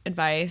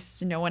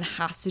advice. No one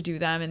has to do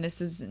them, and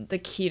this is the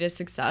key to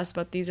success,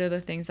 but these are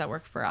the things that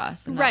work for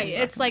us. And right.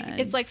 It's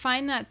like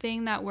find that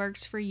thing that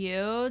works for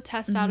you,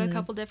 test out a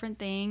couple different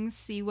things,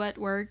 see what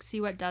works,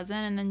 see what doesn't,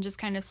 and then just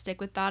kind of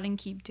stick with that and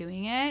keep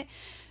doing it.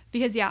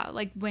 Because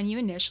like when you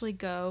initially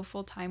go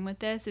full time with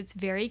this, it's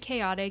very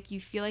chaotic. You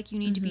feel like you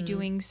need to be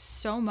doing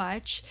so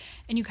much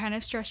and you kind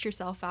of stress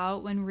yourself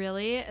out, when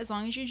really, as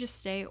long as you just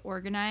stay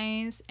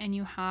organized and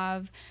you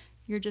have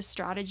your just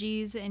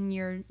strategies and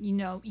you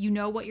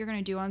know what you're going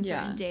to do on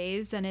certain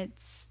days, then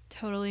it's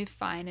totally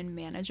fine and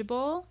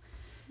manageable.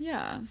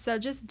 Yeah. So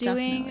just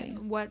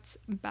doing what's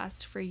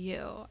best for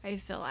you, I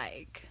feel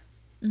like.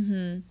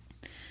 And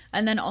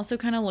then also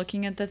kind of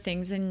looking at the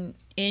things in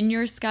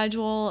your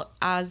schedule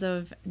as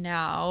of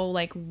now,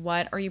 like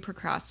what are you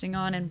procrastinating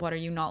on and what are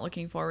you not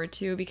looking forward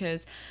to?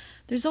 Because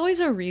there's always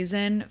a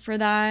reason for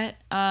that.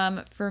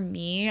 For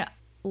me,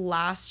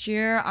 last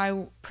year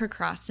I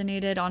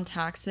procrastinated on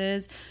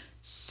taxes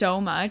so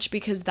much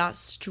because that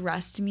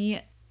stressed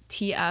me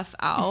TF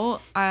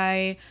out.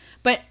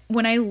 But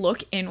when I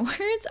look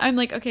inwards, I'm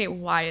like, okay,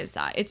 why is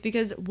that? It's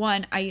because,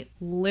 one, I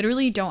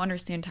literally don't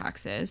understand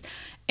taxes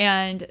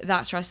and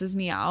that stresses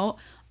me out.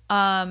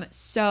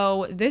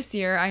 So this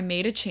year I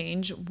made a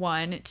change,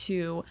 one,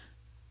 to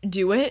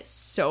do it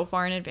so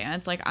far in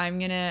advance. Like I'm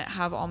going to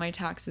have all my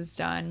taxes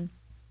done,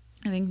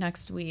 I think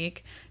next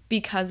week,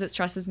 because it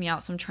stresses me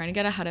out. So I'm trying to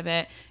get ahead of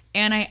it.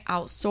 And I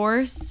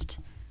outsourced.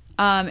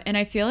 And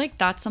I feel like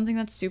that's something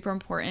that's super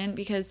important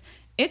because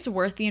it's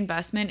worth the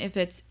investment if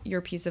it's your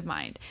peace of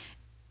mind.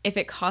 If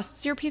it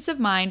costs your peace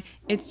of mind,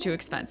 it's too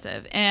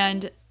expensive.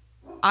 And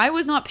I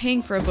was not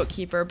paying for a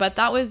bookkeeper, but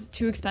that was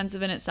too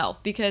expensive in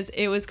itself because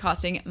it was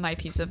costing my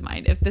peace of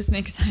mind, if this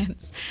makes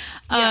sense.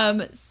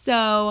 Yeah.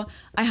 So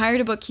I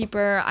hired a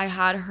bookkeeper. I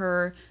had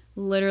her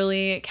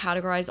literally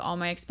categorize all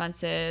my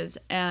expenses,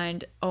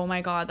 and oh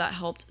my God, that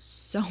helped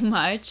so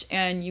much.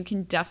 And you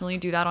can definitely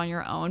do that on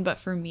your own. But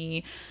for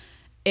me,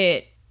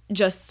 it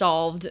just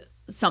solved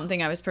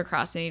something I was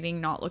procrastinating,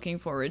 not looking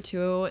forward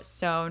to.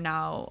 So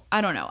now,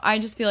 I don't know. I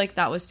just feel like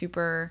that was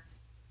super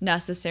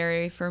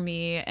necessary for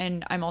me.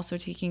 And I'm also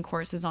taking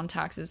courses on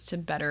taxes to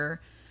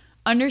better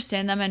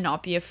understand them and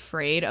not be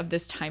afraid of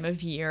this time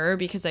of year,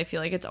 because I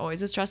feel like it's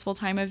always a stressful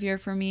time of year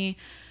for me.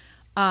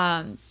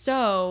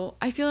 So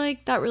I feel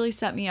like that really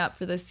set me up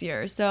for this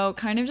year. So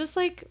kind of just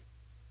like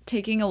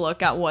taking a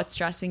look at what's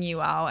stressing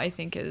you out, I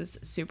think is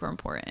super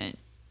important.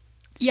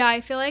 Yeah,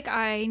 I feel like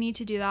I need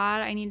to do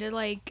that.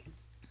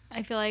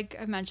 I feel like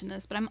I've mentioned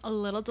this, but I'm a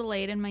little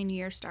delayed in my New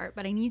Year start,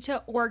 but I need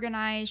to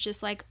organize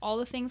just like all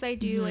the things I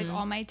do, like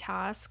all my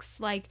tasks.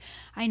 Like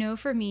I know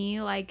for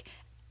me, like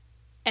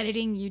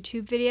editing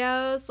YouTube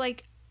videos,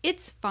 like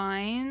it's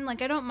fine.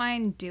 Like, I don't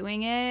mind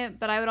doing it,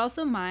 but I would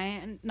also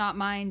not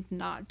mind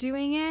not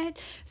doing it.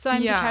 So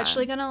I'm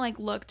potentially gonna like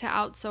look to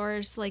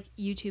outsource like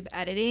YouTube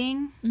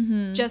editing,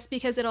 just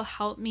because it'll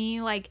help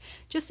me like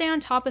just stay on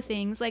top of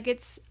things. Like,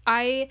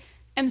 I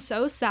am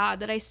so sad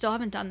that I still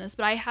haven't done this,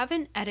 but I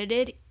haven't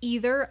edited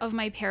either of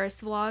my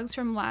Paris vlogs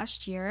from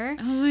last year.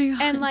 Oh my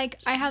God. And like,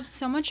 I have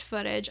so much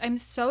footage. I'm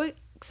so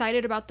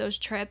excited about those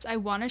trips. I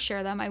want to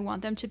share them. I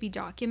want them to be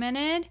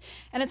documented.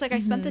 And it's like, I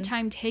spent the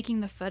time taking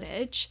the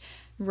footage,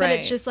 but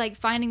it's just like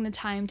finding the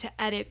time to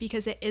edit,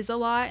 because it is a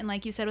lot. And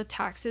like you said, with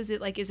taxes,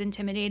 it like is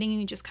intimidating and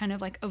you just kind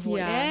of like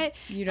avoid it.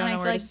 You don't know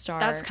where to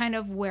start. That's kind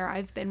of where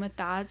I've been with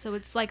that. So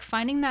it's like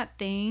finding that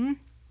thing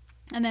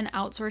and then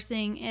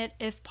outsourcing it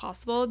if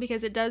possible,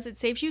 because it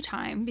saves you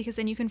time, because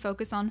then you can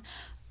focus on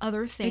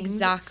other things.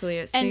 Exactly.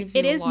 It saves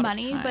and you it is a lot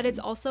money, of time. but it's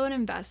also an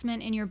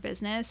investment in your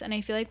business. And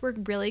I feel like we're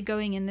really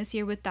going in this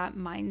year with that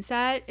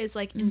mindset, is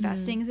like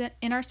investing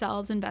in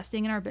ourselves,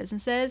 investing in our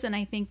businesses. And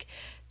I think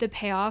the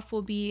payoff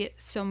will be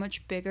so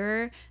much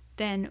bigger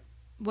than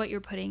what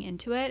you're putting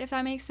into it, if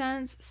that makes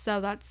sense.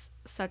 So that's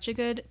such a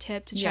good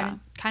tip to try to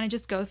kind of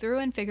just go through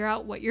and figure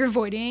out what you're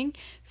avoiding,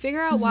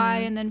 figure out why,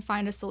 and then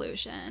find a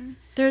solution.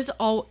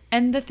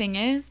 And the thing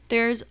is,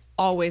 there's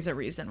always a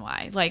reason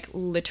why, like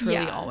literally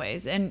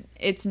always. And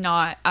it's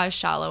not as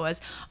shallow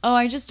as, oh,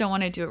 I just don't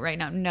want to do it right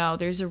now. No,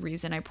 there's a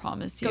reason, I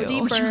promise you. Go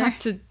deeper.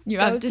 You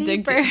have to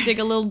dig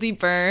a little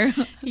deeper.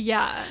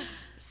 Yeah.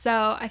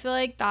 So I feel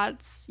like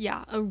that's,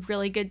 a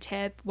really good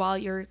tip while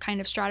you're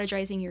kind of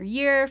strategizing your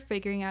year,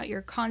 figuring out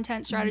your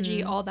content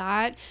strategy, all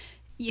that.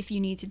 If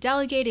you need to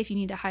delegate, if you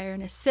need to hire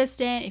an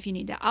assistant, if you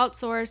need to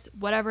outsource,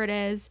 whatever it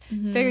is,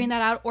 figuring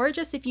that out. Or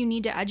just if you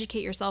need to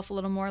educate yourself a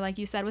little more, like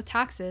you said, with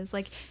taxes.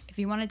 Like, if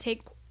you want to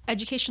take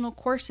educational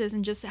courses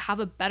and just have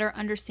a better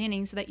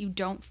understanding so that you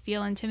don't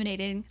feel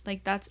intimidated,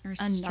 like that's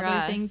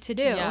another thing to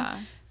do. Yeah.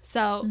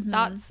 So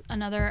that's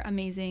another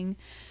amazing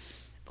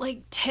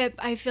like tip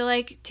I feel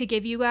like to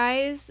give you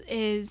guys,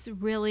 is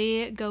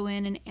really go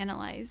in and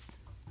analyze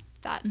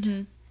that.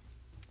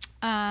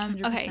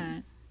 100%.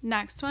 Okay.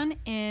 Next one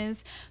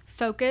is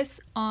focus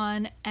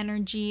on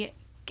energy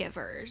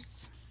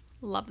givers.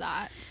 Love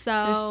that. So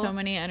there's so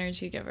many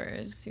energy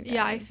givers. You guys.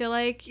 Yeah, I feel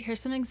like here's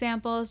some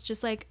examples.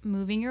 Just like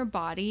moving your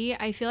body.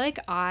 I feel like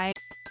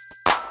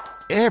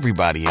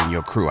Everybody in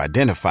your crew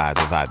identifies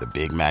as either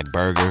Big Mac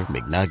Burger,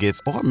 McNuggets,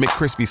 or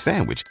McCrispy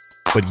Sandwich.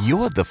 But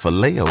you're the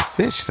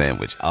Filet-O-Fish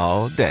Sandwich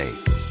all day.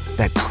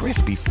 That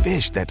crispy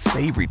fish, that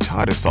savory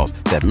tartar sauce,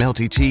 that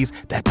melty cheese,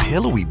 that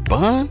pillowy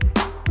bun.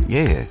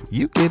 Yeah,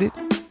 you get it.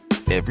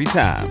 Every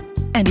time.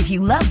 And if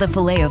you love the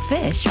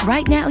Filet-O-Fish,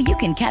 right now you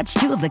can catch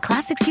two of the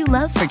classics you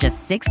love for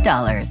just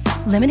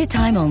 $6. Limited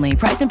time only.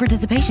 Price and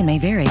participation may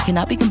vary.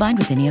 Cannot be combined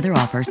with any other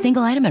offer.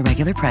 Single item at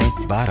regular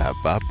price.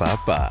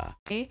 Ba-da-ba-ba-ba.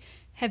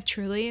 Have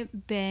truly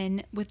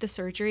been with the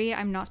surgery.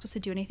 I'm not supposed to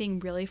do anything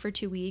really for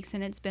 2 weeks,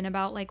 and it's been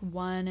about like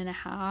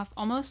 1.5,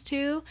 almost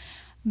 2.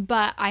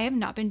 But I have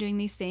not been doing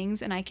these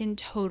things, and I can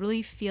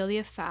totally feel the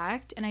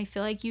effect. And I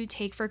feel like you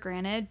take for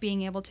granted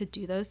being able to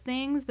do those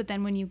things, but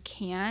then when you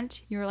can't,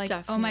 you're like,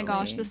 oh my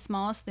gosh, the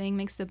smallest thing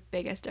makes the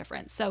biggest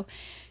difference. So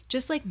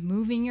just like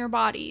moving your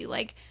body,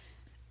 like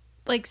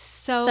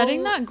so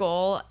setting that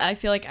goal, I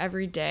feel like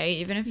every day,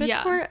 even if it's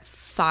for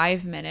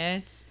 5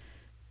 minutes,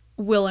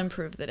 will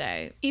improve the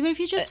day. Even if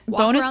you just walk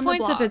bonus around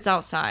points the block. if it's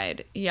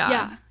outside.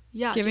 Yeah,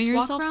 giving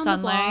yourself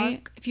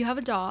sunlight. If you have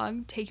a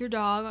dog, take your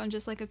dog on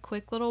just like a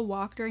quick little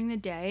walk during the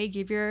day.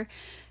 Give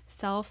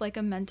yourself like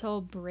a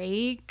mental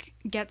break.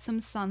 Get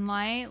some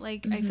sunlight.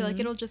 Like I feel like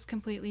it'll just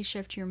completely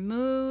shift your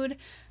mood,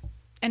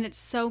 and it's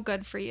so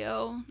good for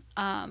you.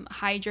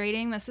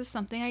 Hydrating, this is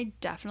something I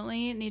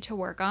definitely need to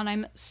work on.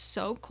 I'm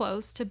so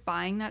close to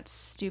buying that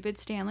stupid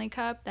Stanley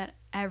cup that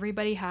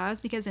everybody has,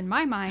 because in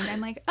my mind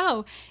I'm like,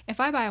 oh, if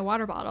I buy a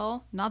water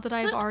bottle, not that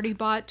I've already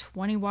bought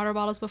 20 water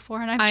bottles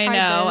before and I've tried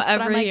this, but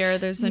every I'm like, year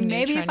there's a new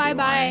maybe if I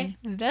buy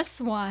one.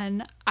 this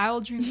one, I will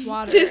drink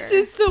water. This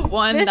is the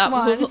one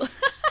one. Will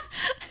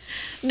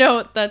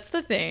no, that's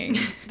the thing.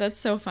 That's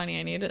so funny.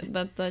 I need it.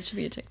 That should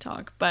be a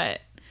TikTok. But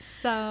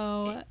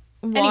so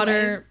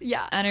water,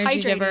 anyways,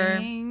 energy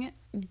hydrating. giver.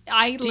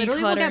 I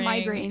literally will get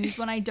migraines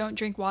when I don't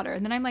drink water,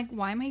 and then I'm like,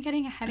 why am I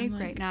getting a headache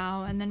right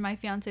now? And then my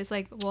fiance's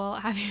like, well,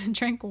 have you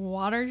drank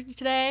water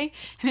today?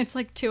 And it's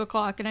like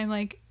 2:00, and I'm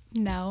like,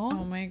 no.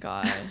 Oh my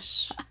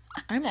gosh.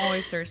 I'm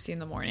always thirsty in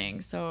the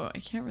morning, so I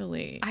can't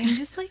really. I'm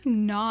just like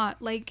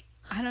not like,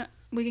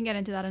 we can get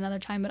into that another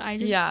time, but I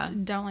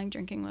just don't like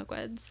drinking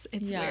liquids.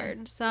 It's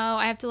weird. So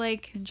I have to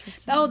like,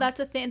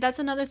 that's a thing. That's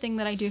another thing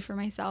that I do for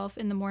myself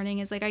in the morning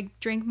is like I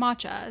drink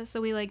matcha.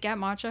 So we like get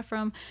matcha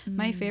from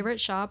my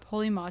favorite shop,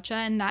 Holy Matcha,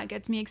 and that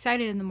gets me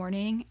excited in the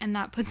morning, and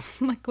that puts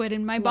liquid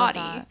in my body.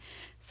 That.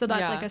 So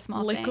that's like a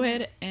small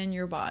liquid in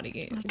your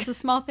body. It's a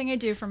small thing I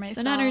do for myself.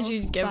 It's an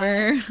energy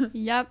giver.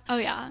 Yep. Oh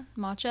yeah,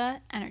 matcha,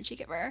 energy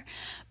giver.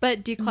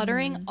 But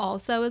decluttering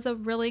also is a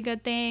really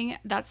good thing.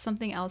 That's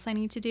something else I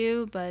need to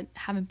do, but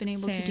haven't been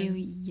able to do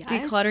yet.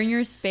 Decluttering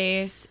your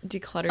space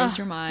declutters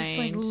your mind. It's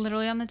like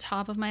literally on the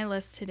top of my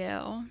list to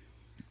do.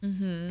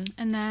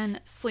 And then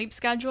sleep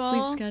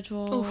schedule.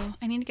 Oof,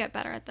 I need to get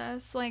better at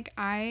this. Like,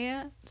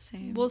 I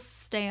will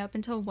stay up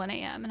until 1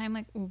 a.m. and I'm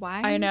like,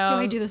 why do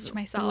I do this to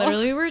myself?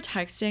 Literally, we're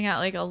texting at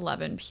like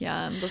 11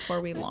 p.m. before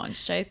we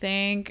launched, I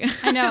think.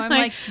 I know. I'm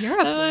like, you're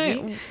up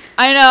late.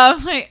 I know.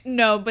 I'm like,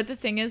 no, but the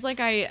thing is, like,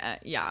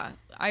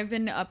 I've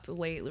been up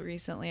late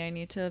recently. I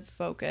need to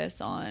focus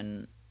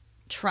on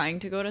trying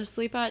to go to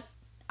sleep at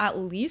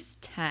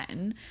least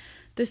 10.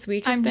 This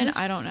week has been,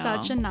 I don't know.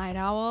 Such a night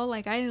owl.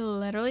 Like, I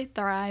literally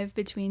thrive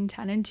between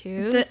 10 and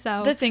 2.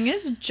 The thing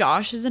is,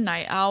 Josh is a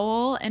night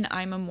owl and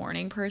I'm a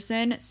morning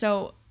person.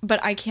 So,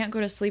 but I can't go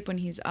to sleep when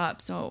he's up.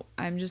 So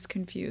I'm just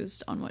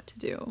confused on what to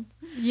do.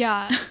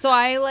 Yeah. So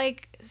I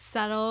like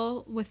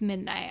settle with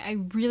midnight. I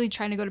really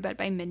try to go to bed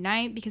by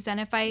midnight because then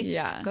if I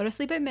go to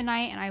sleep at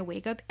midnight and I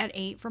wake up at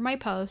 8 for my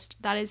post,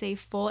 that is a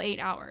full 8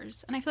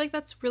 hours. And I feel like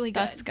that's really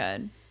good. That's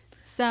good.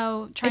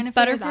 So it's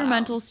better for your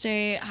mental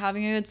state,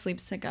 having a good sleep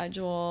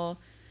schedule,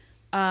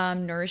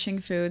 nourishing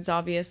foods,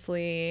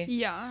 obviously.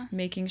 Yeah.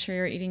 Making sure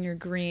you're eating your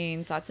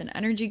greens. That's an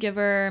energy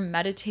giver.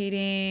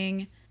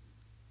 Meditating,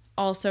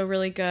 also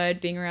really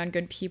good. Being around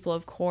good people,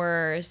 of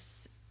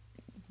course.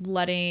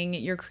 Letting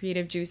your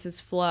creative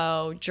juices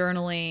flow.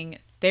 Journaling.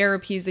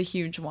 Therapy is a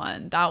huge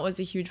one. That was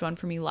a huge one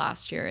for me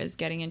last year, is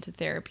getting into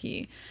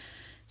therapy.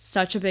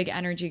 Such a big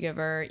energy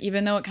giver,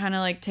 even though it kind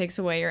of like takes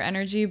away your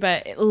energy,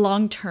 but it's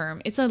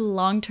a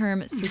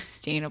long-term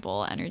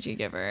sustainable energy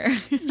giver.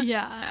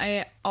 Yeah.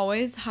 I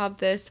always have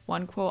this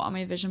one quote on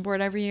my vision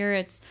board every year.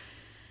 It's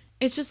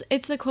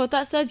the quote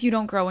that says, you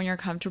don't grow when you're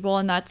comfortable.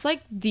 And that's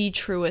like the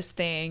truest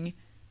thing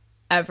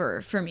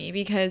ever for me,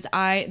 because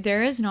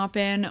there has not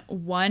been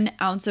 1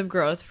 ounce of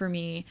growth for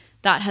me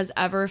that has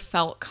ever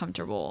felt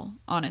comfortable,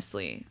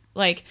 honestly.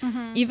 Like,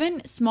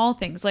 even small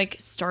things, like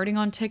starting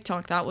on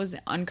TikTok, that was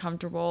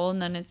uncomfortable. And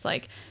then it's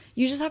like,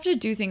 you just have to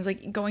do things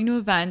like going to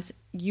events,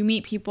 you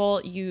meet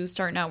people, you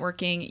start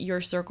networking, your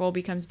circle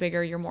becomes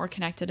bigger, you're more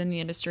connected in the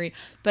industry.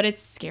 But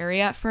it's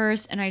scary at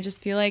first. And I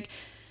just feel like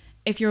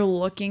if you're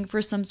looking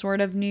for some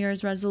sort of New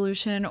Year's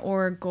resolution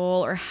or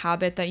goal or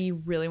habit that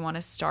you really want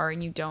to start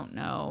and you don't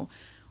know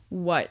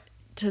what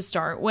to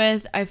start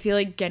with, I feel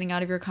like getting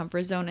out of your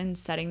comfort zone and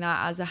setting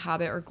that as a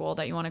habit or goal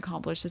that you want to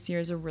accomplish this year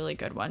is a really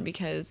good one,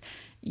 because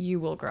you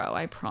will grow,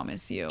 I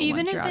promise you. Even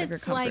once you're out of your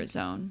comfort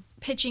zone.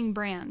 Pitching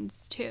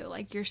brands too,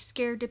 like you're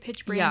scared to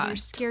pitch brands, you're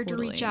scared to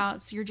reach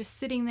out, so you're just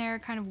sitting there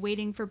kind of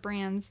waiting for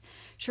brands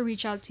to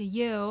reach out to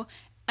you.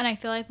 And I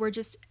feel like we're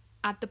just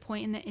at the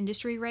point in the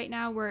industry right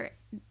now where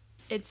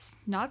it's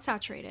not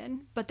saturated,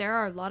 but there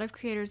are a lot of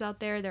creators out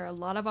there, there are a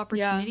lot of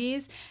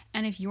opportunities,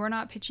 and if you're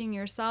not pitching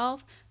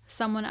yourself,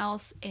 someone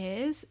else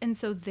is, and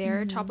so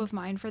they're top of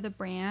mind for the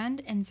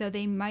brand, and so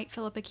they might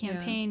fill up a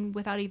campaign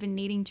without even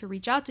needing to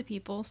reach out to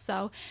people.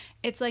 So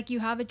it's like, you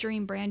have a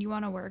dream brand you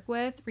want to work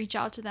with, reach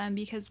out to them,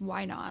 because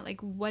why not? Like,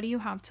 what do you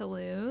have to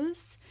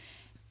lose?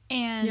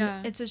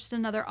 And it's just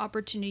another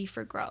opportunity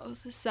for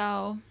growth.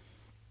 So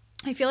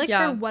I feel like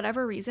for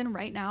whatever reason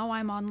right now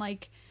I'm on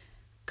like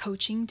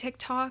coaching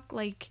TikTok,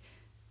 like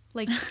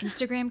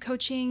Instagram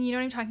coaching, you know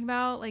what I'm talking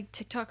about? Like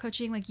TikTok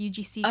coaching, like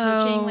UGC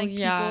coaching, like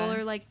people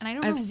are like, and I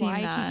don't know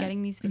why I keep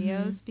getting these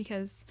videos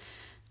because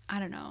I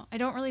don't know. I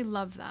don't really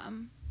love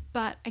them,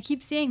 but I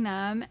keep seeing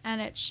them and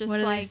it's just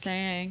like, what are they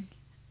saying?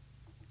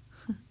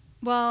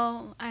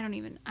 Well, I don't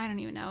even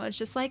know. It's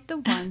just like the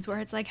ones where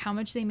it's like how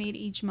much they made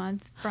each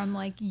month from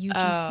like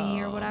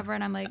UGC or whatever.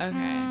 And I'm like, okay,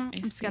 I'm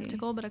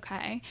skeptical, but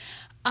okay.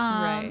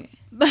 Right.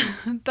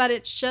 But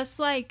it's just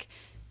like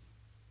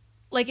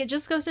it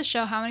just goes to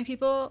show how many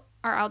people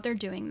are out there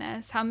doing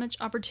this, how much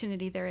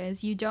opportunity there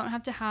is. You don't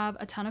have to have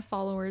a ton of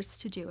followers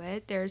to do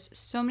it. There's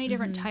so many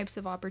different types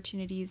of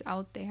opportunities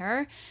out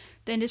there.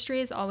 The industry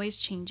is always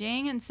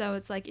changing. And so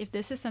it's like, if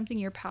this is something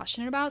you're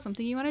passionate about,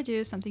 something you want to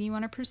do, something you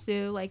want to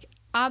pursue, like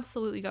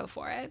absolutely go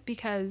for it,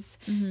 because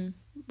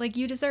like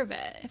you deserve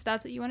it. If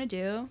that's what you want to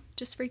do,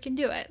 just freaking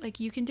do it. Like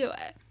you can do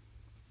it.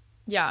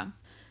 Yeah.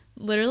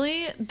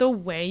 Literally the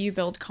way you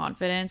build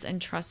confidence and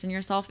trust in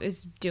yourself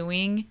is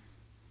doing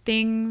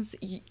things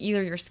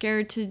either you're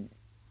scared to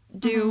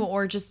do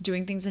or just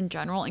doing things in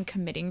general and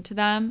committing to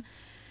them.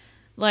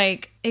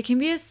 Like, it can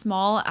be as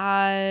small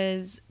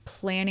as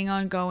planning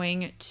on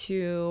going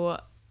to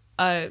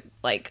a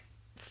like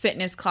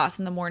fitness class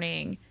in the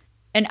morning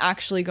and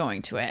actually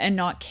going to it and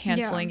not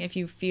canceling if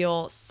you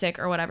feel sick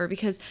or whatever,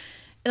 because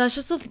that's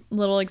just a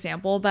little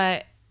example,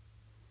 but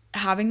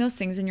having those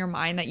things in your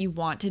mind that you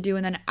want to do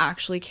and then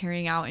actually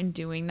carrying out and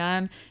doing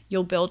them,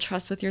 you'll build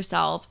trust with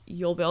yourself,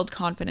 you'll build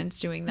confidence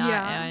doing that.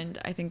 And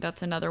I think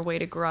that's another way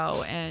to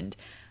grow and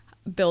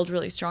build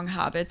really strong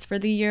habits for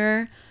the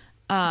year.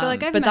 I feel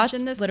like I've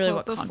mentioned this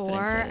quote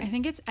before. I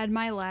think it's Ed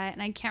Milet,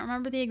 and I can't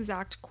remember the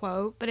exact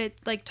quote, but it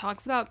like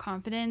talks about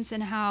confidence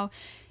and how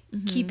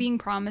keeping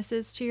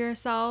promises to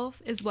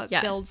yourself is what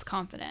builds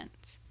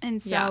confidence.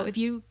 And so if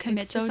you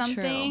commit to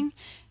something,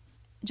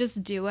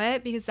 just do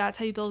it, because that's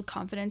how you build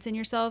confidence in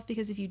yourself.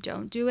 Because if you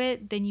don't do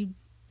it, then you,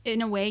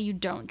 in a way, you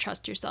don't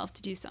trust yourself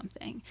to do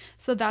something.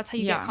 So that's how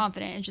you get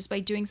confident, is just by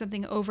doing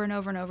something over and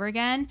over and over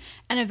again.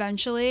 And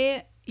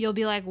eventually you'll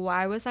be like,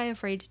 why was I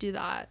afraid to do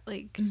that?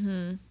 Like,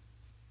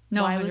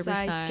 No, why 100%. was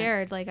I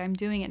scared? Like, I'm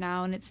doing it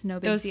now and it's no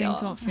big deal. Those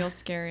things won't feel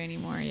scary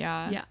anymore.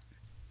 Yeah. Yeah.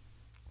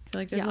 I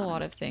feel like there's a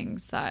lot of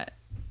things that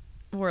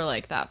were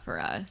like that for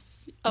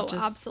us. Oh,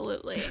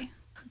 absolutely.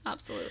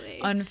 Absolutely.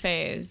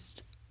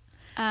 Unfazed.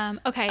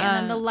 Okay, and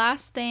then the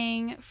last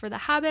thing for the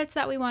habits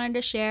that we wanted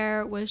to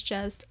share was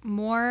just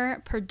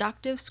more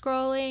productive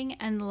scrolling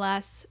and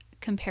less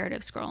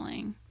comparative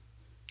scrolling.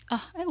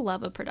 Oh, I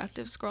love a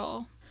productive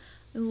scroll.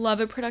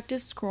 Love a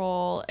productive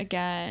scroll.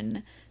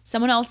 Again,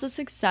 someone else's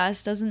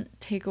success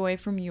doesn't take away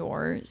from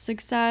your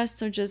success,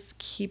 so just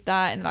keep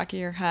that in the back of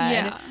your head.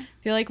 Yeah. I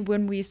feel like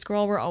when we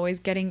scroll, we're always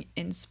getting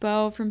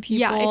inspo from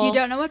people. Yeah, if you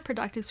don't know what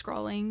productive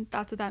scrolling,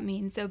 that's what that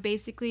means. So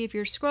basically, if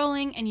you're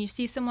scrolling and you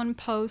see someone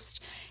post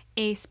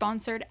a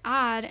sponsored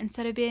ad,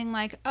 instead of being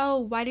like, oh,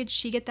 why did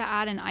she get the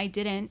ad and I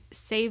didn't,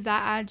 save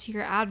that ad to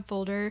your ad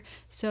folder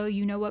so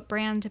you know what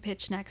brand to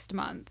pitch next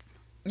month.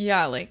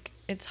 Yeah, like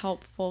it's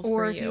helpful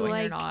for or if you when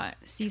like you're not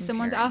see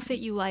someone's outfit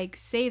you like,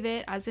 save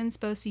it as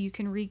inspo so you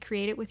can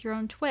recreate it with your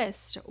own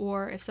twist.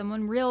 Or if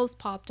someone reels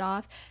popped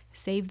off,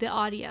 save the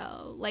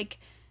audio. Like,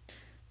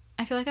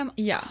 I feel like I'm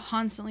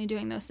constantly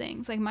doing those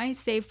things. Like, my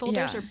save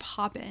folders are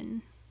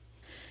popping.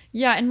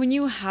 Yeah, and when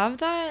you have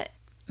that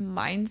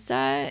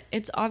mindset,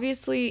 it's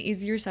obviously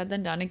easier said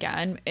than done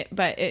again,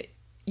 but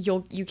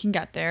you can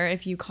get there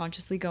if you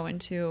consciously go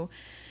into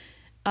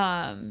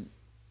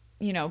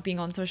being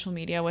on social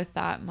media with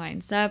that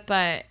mindset.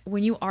 But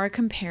when you are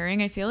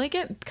comparing, I feel like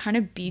it kind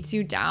of beats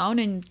you down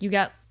and you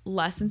get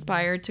less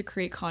inspired to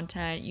create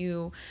content.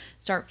 You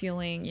start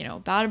feeling,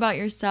 bad about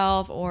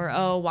yourself, or,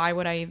 oh, why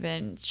would I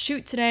even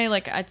shoot today?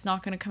 Like, it's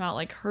not going to come out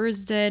like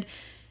hers did.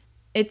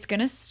 It's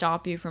going to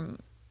stop you from,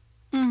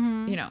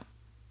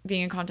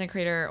 being a content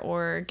creator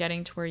or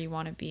getting to where you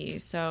want to be.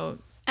 So,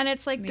 and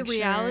it's like the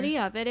reality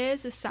of it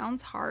is, it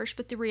sounds harsh,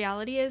 but the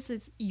reality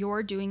is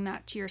you're doing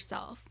that to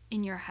yourself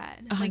in your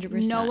head. 100%. Like,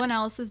 no one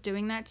else is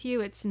doing that to you.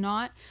 It's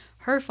not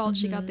her fault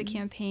she got the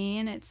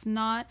campaign. It's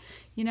not,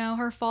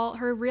 her fault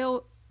her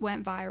reel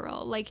went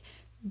viral. Like,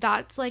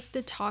 that's like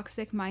the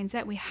toxic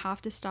mindset we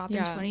have to stop in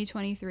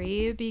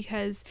 2023,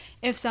 because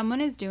if someone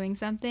is doing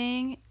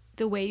something,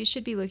 the way you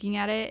should be looking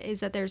at it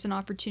is that there's an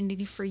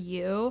opportunity for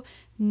you,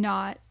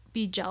 not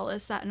be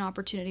jealous that an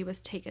opportunity was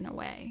taken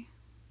away,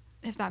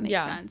 if that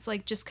makes sense.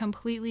 Like, just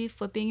completely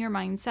flipping your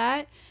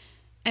mindset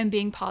and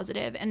being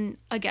positive. And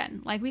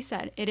again, like we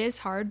said, it is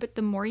hard, but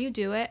the more you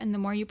do it and the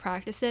more you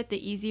practice it,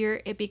 the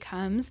easier it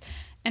becomes.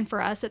 And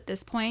for us at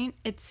this point,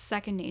 it's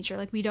second nature.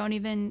 Like, we don't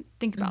even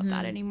think about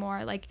that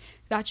anymore. Like,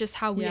 that's just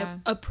how we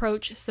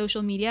approach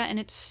social media, and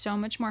it's so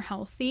much more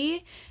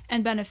healthy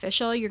and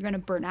beneficial. You're going to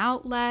burn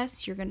out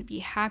less. You're going to be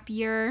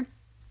happier.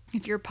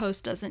 If your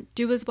post doesn't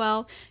do as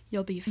well,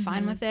 you'll be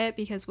fine with it,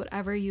 because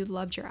whatever, you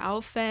loved your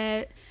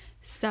outfit.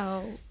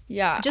 So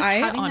just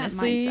having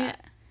honestly, that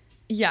mindset.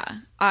 Yeah,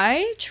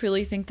 I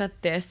truly think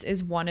that this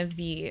is one of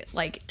the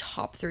like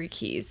top 3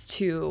 keys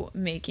to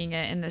making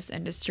it in this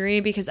industry,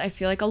 because I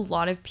feel like a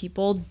lot of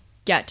people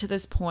get to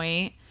this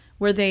point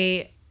where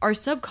they are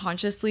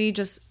subconsciously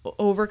just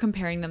over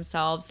comparing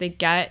themselves. They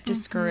get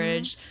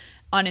discouraged,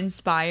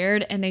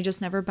 uninspired, and they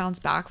just never bounce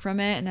back from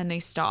it, and then they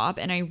stop.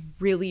 And I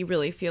really,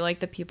 really feel like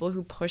the people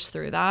who push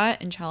through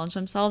that and challenge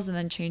themselves and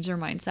then change their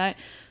mindset,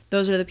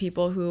 those are the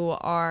people who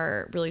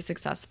are really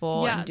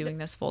successful and doing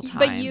this full time.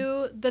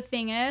 But the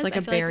thing is, it's like I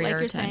a feel barrier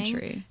like to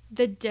entry.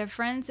 The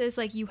difference is,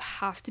 like, you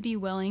have to be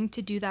willing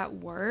to do that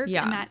work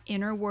and that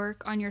inner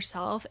work on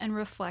yourself, and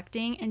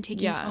reflecting and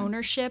taking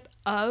ownership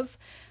of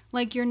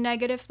like your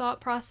negative thought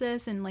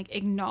process, and like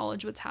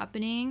acknowledge what's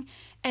happening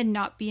and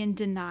not be in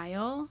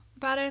denial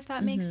about it, if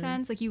that makes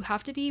sense. Like, you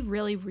have to be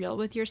really real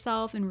with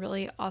yourself and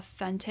really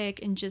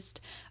authentic and just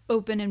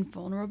open and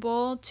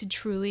vulnerable to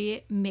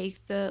truly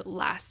make the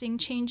lasting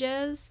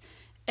changes,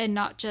 and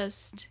not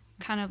just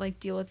kind of like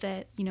deal with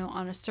it,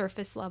 on a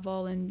surface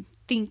level and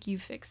think you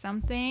fix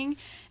something.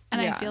 And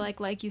I feel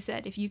like you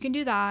said, if you can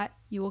do that,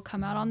 you will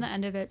come out on the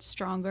end of it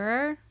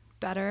stronger,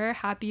 better,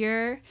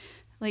 happier,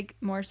 like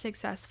more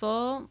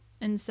successful.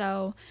 And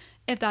so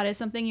if that is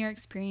something you're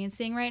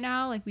experiencing right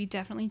now, like, we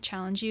definitely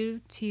challenge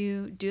you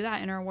to do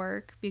that inner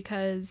work,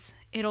 because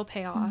it'll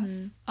pay off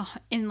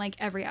in like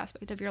every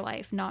aspect of your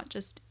life, not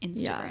just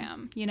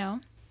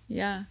Instagram,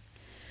 Yeah.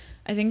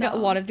 I think a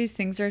lot of these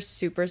things are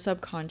super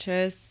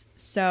subconscious.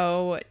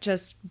 So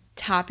just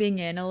tapping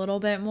in a little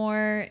bit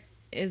more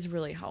is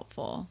really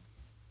helpful.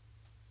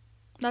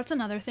 That's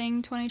another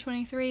thing,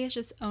 2023, is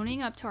just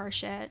owning up to our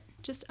shit.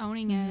 Just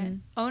owning it.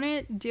 Own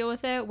it, deal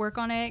with it, work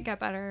on it, get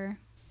better.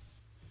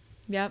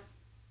 Yep.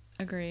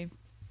 Agree.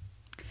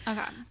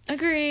 Okay.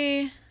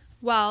 Agree.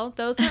 Well,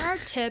 those are our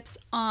tips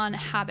on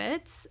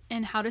habits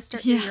and how to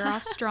start your year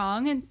off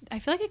strong. And I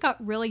feel like it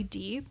got really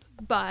deep,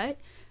 but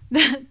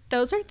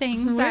those are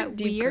things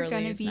that we are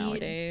going to be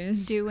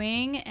nowadays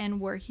doing and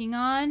working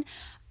on.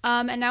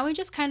 And now we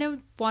just kind of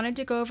wanted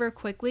to go over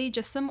quickly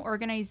just some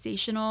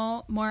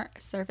organizational, more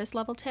surface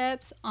level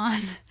tips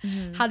on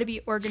how to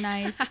be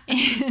organized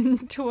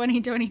in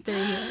 2023.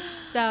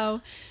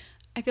 So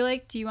I feel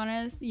like, you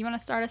want to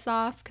start us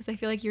off? Because I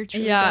feel like you're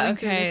truly going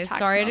through this tax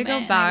Sorry to go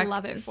back. I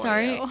love it for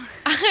Sorry. you.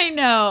 I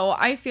know.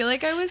 I feel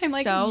like I was I'm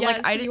like, so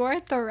yes, like you are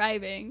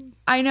thriving.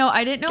 I know.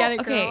 I didn't know. Get it,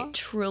 Okay, girl.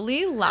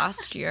 truly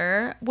last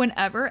year,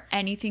 whenever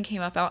anything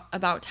came up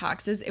about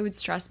taxes, it would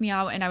stress me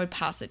out and I would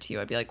pass it to you.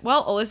 I'd be like,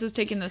 well, Alyssa's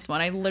taking this one.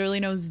 I literally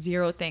know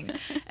zero things.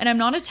 And I'm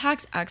not a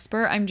tax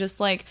expert. I'm just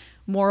like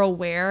more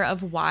aware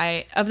of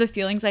the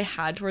feelings I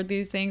had toward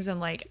these things, and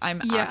like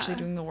I'm actually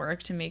doing the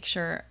work to make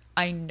sure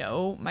I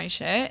know my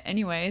shit.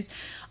 Anyways,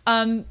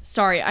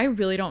 sorry, I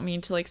really don't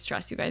mean to like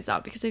stress you guys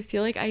out because I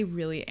feel like I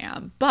really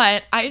am.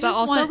 But I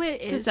just want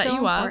to set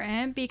you up.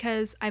 Important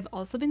because I've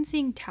also been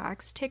seeing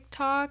tax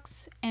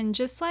TikToks, and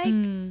just like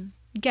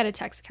get a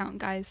tax account,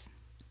 guys.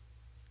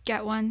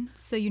 Get one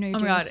so you know you're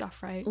doing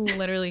stuff right.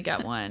 Literally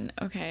get one.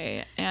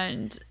 Okay.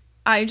 And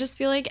I just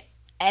feel like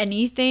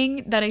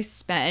anything that I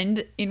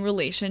spend in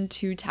relation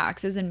to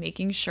taxes and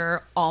making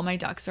sure all my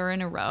ducks are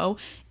in a row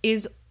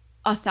is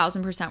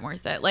 1,000%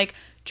 worth it. Like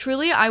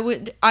truly, I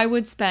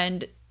would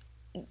spend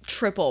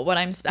triple what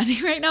I'm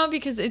spending right now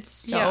because it's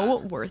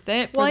so worth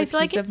it for the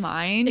peace of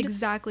mind.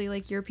 Exactly,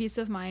 like your peace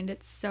of mind.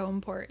 It's so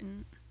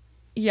important.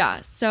 Yeah.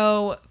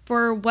 So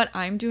for what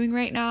I'm doing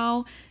right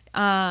now,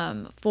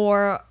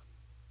 for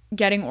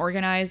getting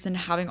organized and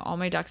having all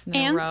my ducks in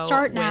a row, and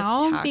start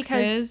now taxes,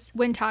 because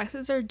when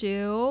taxes are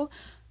due,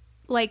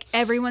 like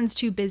everyone's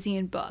too busy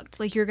and booked.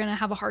 Like you're gonna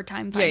have a hard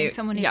time finding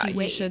someone if you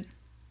wait. You should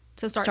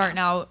so start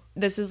now.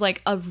 This is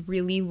like a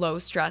really low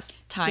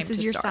stress time. This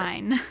is your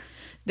sign.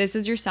 This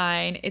is your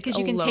sign. It's a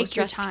low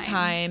stress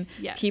time.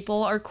 Yes.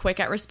 People are quick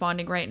at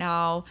responding right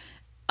now.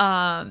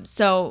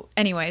 So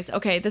anyways,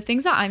 okay, the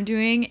things that I'm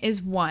doing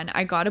is, one,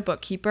 I got a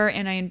bookkeeper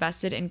and I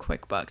invested in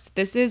QuickBooks.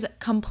 This is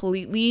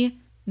completely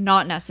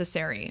not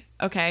necessary,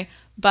 okay?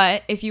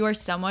 But if you are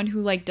someone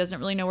who like doesn't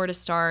really know where to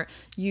start,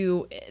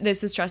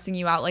 this is stressing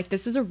you out, like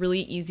this is a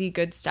really easy,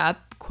 good step.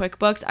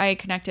 QuickBooks, I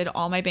connected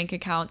all my bank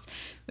accounts.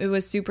 It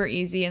was super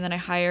easy. And then I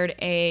hired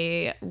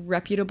a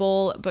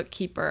reputable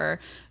bookkeeper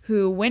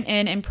who went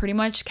in and pretty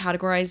much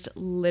categorized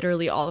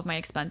literally all of my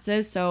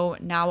expenses. So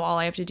now all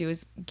I have to do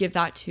is give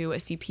that to a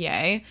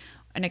CPA,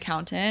 an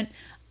accountant,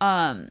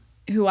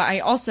 who I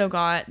also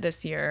got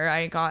this year.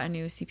 I got a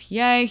new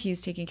CPA.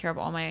 He's taking care of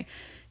all my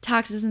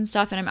taxes and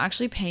stuff, and I'm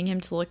actually paying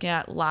him to look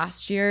at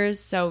last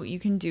year's. So you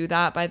can do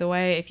that, by the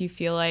way, if you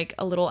feel like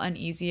a little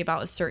uneasy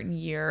about a certain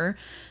year.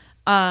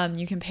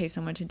 You can pay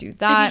someone to do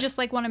that. If you just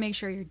like want to make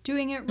sure you're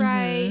doing it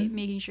right,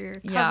 making sure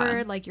you're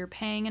covered, like you're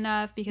paying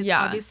enough, because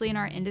obviously in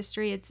our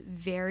industry it's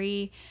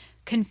very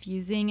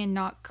confusing and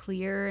not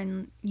clear,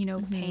 and you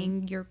know,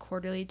 paying your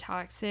quarterly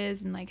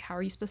taxes and like how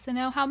are you supposed to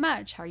know how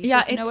much? How are you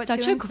supposed to know what to include?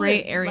 It's such a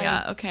gray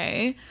area,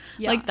 okay?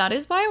 Like that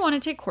is why I want to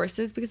take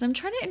courses, because I'm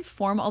trying to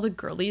inform all the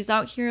girlies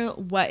out here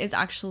what is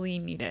actually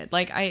needed.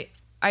 Like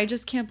I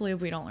just can't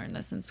believe we don't learn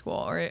this in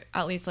school, or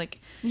at least like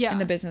in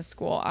the business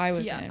school I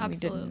was in.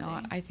 Absolutely. We did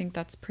not. I think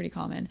that's pretty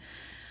common.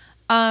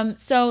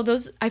 So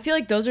I feel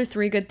like those are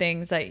 3 good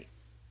things that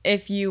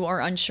if you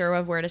are unsure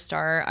of where to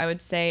start, I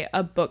would say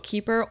a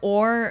bookkeeper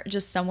or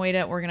just some way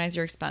to organize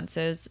your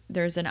expenses.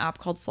 There's an app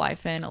called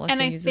Flyfin.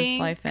 Alyssa uses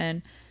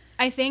Flyfin.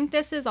 I think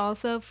this is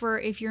also for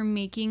if you're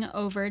making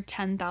over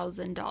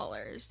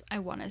 $10,000, I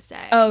want to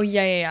say. Oh,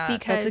 yeah.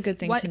 Because that's a good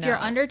thing to know. If you're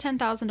under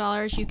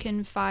 $10,000, you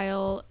can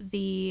file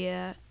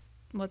the,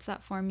 what's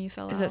that form you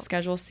fill out? Is it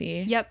Schedule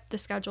C? Yep, the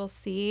Schedule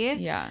C.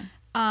 Yeah.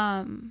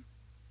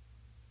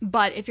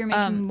 But if you're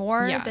making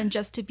more than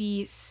just to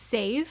be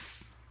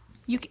safe,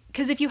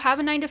 because if you have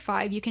a 9 to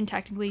 5, you can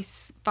technically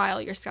file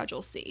your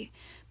Schedule C.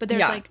 But there's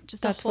like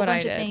just a whole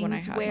bunch of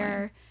things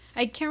where...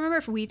 I can't remember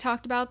if we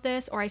talked about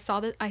this or I saw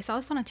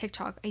this on a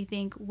TikTok, I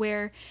think,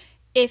 where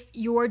if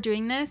you're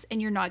doing this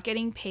and you're not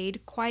getting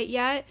paid quite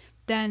yet,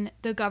 then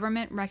the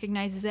government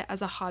recognizes it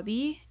as a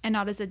hobby and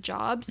not as a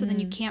job. So then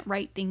you can't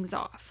write things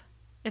off,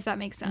 if that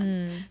makes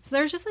sense. So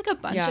there's just like a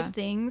bunch of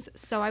things.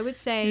 So I would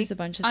say there's a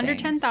bunch of under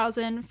things.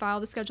 10,000,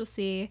 file the Schedule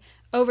C.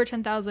 Over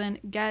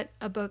 10,000, get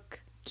a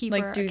bookkeeper,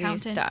 like do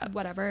accountant, these steps.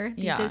 Whatever.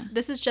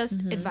 This is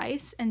just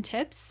advice and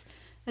tips.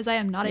 As I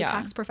am not a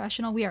tax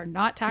professional. We are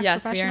not tax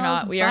professionals. Yes, we are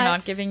not. We are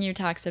not giving you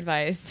tax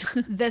advice.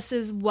 This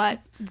is what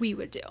we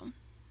would do.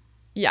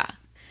 Yeah.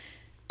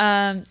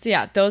 So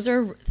yeah, those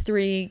are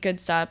 3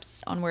 good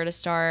steps on where to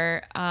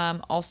start.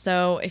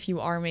 Also, if you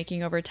are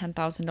making over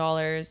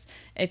 $10,000,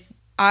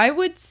 I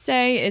would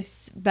say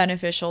it's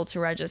beneficial to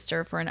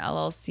register for an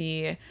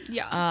LLC.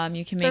 Yeah.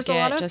 You can make There's a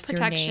lot of just your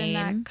protection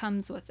name. that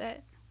comes with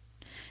it.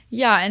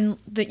 Yeah, and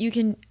that you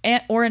can,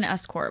 or an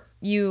S corp.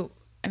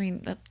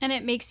 And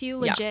it makes you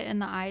legit in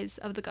the eyes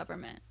of the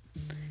government.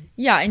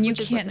 Yeah, and you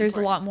can't, there's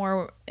a lot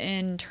more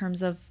in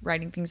terms of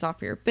writing things off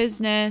for your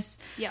business.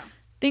 Yeah.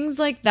 Things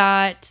like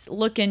that.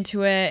 Look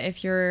into it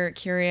if you're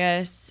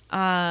curious.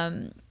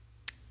 And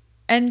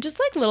just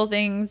like little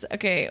things.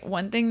 Okay,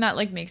 one thing that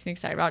like makes me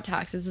excited about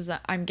taxes is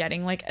that I'm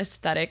getting like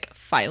aesthetic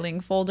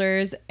filing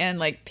folders and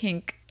like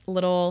pink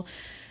little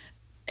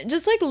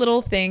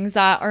things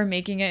that are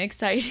making it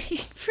exciting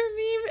for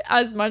me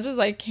as much as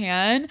I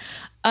can.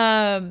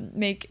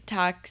 Make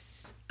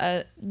tax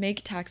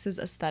Make Taxes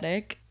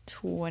Aesthetic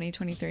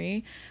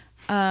 2023.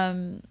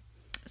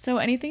 So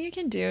anything you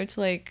can do to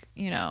like,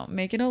 you know,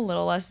 make it a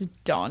little less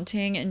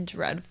daunting and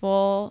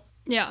dreadful,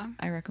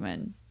 I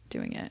recommend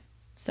doing it.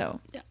 So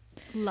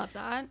love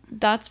that.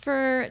 That's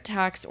for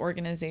tax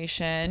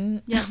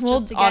organization.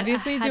 We'll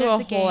obviously do a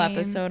whole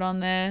episode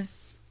on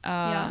this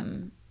a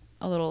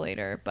little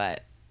later,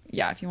 but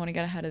yeah, if you want to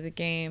get ahead of the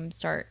game,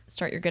 start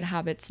your good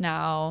habits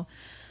now.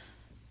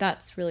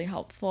 That's really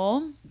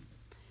helpful.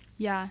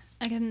 Yeah.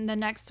 Again, the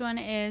next one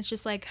is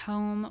just like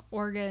home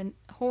and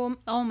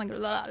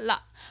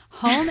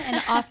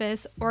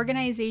office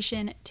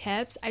organization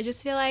tips. I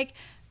just feel like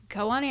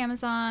go on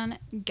Amazon,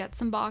 get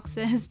some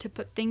boxes to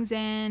put things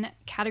in,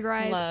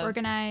 categorize,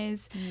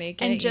 organize,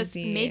 just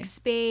make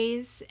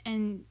space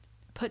and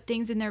put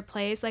things in their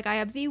place. Like I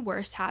have the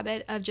worst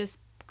habit of just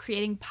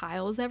creating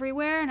piles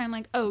everywhere, and I'm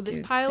like, oh, this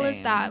pile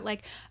is that,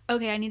 like,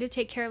 okay, I need to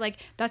take care, like,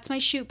 that's my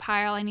shoot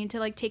pile, I need to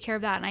like take care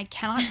of that, and I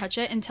cannot touch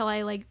it until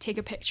I like take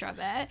a picture of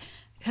it,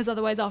 because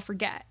otherwise I'll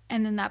forget,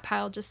 and then that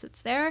pile just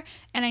sits there.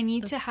 And I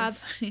need to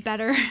have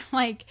better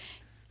like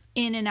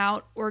in and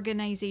out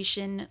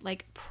organization,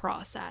 like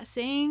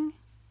processing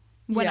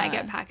when I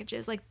get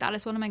packages. Like that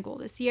is one of my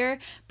goals this year.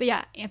 But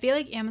yeah, I feel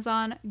like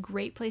Amazon,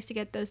 great place to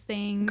get those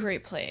things.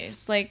 Great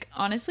place. Like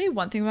honestly,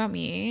 one thing about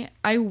me,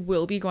 I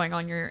will be going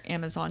on your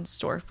Amazon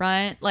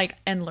storefront, like,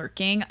 and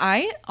lurking.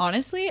 I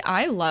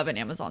love an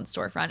Amazon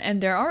storefront, and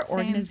there are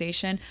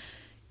organization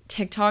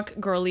TikTok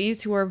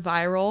girlies who are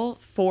viral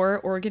for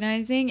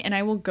organizing, and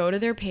I will go to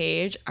their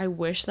page. I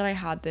wish that I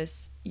had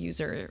this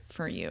user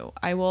for you.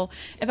 I will,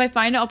 if I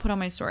find it, I'll put on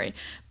my story.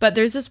 But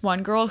there's this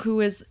one girl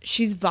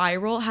she's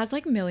viral, has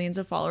like millions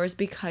of followers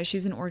because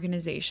she's an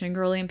organization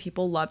girly and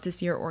people love to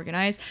see her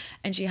organize.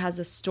 And she has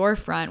a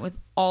storefront with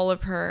all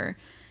of her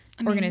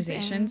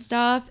organization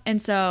stuff.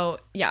 And so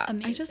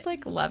I just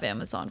like love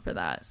Amazon for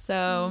that.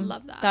 So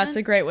love that. That's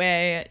a great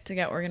way to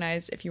get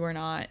organized if you are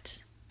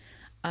not.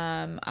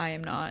 I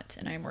am not,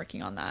 and I'm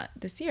working on that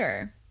this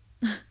year.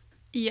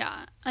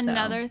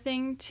 Another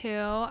thing too,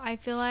 I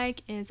feel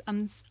like, is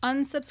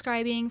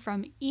unsubscribing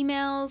from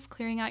emails,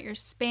 clearing out your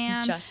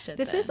spam.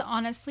 This is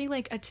honestly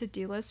like a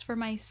to-do list for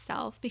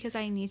myself because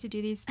I need to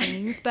do these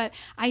things, but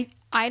I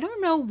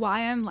don't know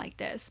why I'm like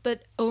this,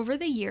 but over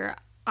the year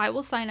I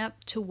will sign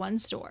up to one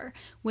store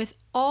with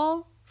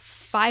all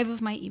 5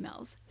 of my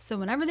emails. So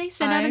whenever they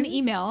send out an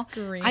email,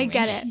 I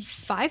get it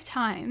 5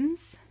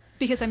 times.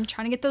 Because I'm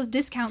trying to get those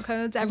discount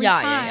codes every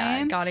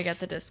time. Gotta get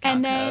the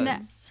discount codes. And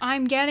then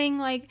I'm getting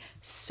like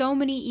so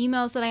many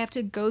emails that I have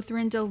to go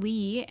through and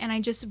delete. And I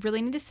just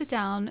really need to sit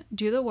down,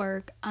 do the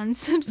work,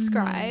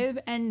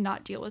 unsubscribe, and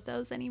not deal with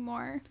those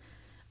anymore.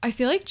 I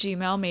feel like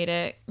Gmail made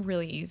it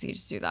really easy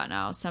to do that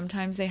now.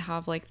 Sometimes they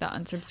have like the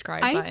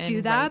unsubscribe button. I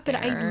do that, but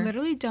I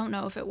literally don't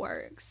know if it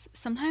works.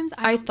 Sometimes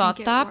I thought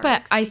that,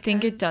 but I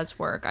think it does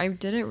work. I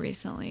did it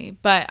recently,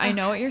 but I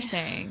know what you're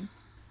saying.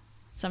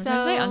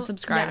 Sometimes I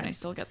unsubscribe and I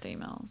still get the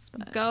emails.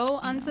 But, go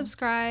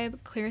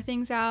unsubscribe, clear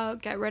things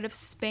out, get rid of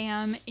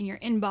spam in your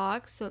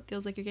inbox so it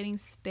feels like you're getting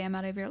spam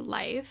out of your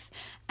life.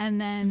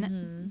 And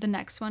then the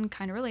next one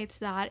kind of relates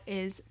to that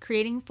is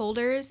creating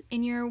folders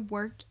in your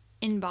work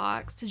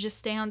inbox to just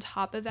stay on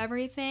top of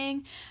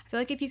everything. I feel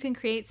like if you can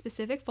create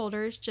specific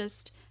folders,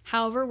 just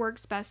however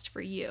works best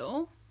for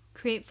you,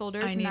 create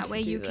folders, and that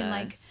way you can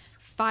like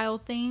file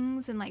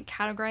things and like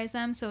categorize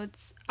them. So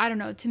it's, I don't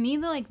know, to me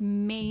the like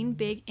main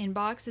big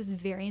inbox is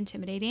very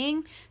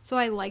intimidating, so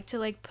I like to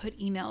like put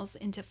emails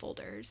into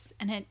folders,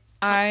 and it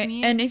helps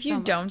me and if so you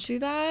much. don't do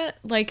that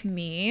like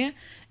me,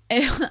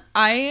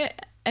 I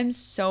am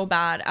so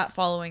bad at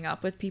following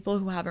up with people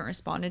who haven't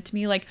responded to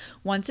me. Like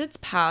once it's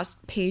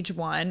past page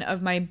 1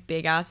 of my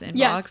big ass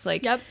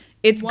inbox,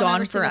 it's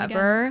gone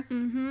forever.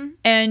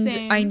 And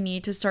Same. I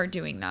need to start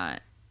doing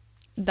that.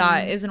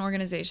 That is an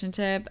organization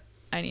tip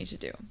I need to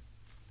do.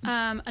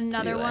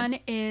 Another one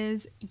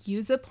is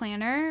use a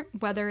planner,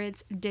 whether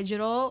it's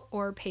digital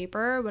or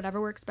paper, whatever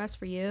works best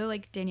for you.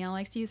 Like Danielle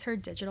likes to use her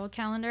digital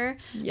calendar.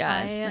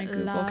 Yes, my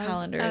Google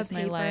Calendar is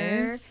my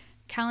life.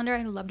 Calendar,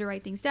 I love to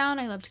write things down.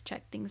 I love to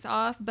check things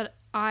off, but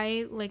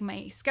I like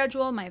my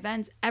schedule, my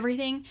events,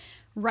 everything,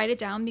 write it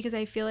down, because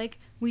I feel like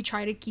we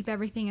try to keep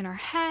everything in our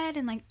head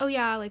and like, oh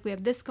yeah, like we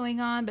have this going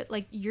on, but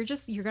like you're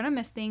gonna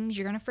miss things,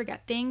 you're gonna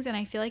forget things, and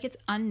I feel like it's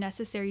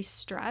unnecessary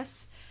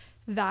stress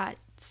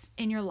that's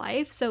in your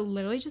life. So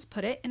literally just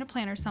put it in a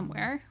planner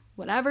somewhere,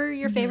 whatever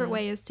your favorite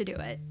way is to do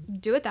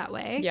it that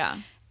way,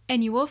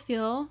 and you will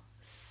feel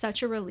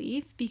such a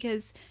relief,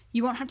 because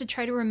you won't have to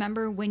try to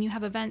remember when you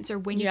have events or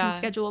when you can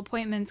schedule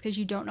appointments, because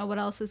you don't know what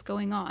else is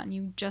going on.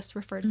 You just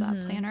refer to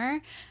that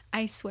planner.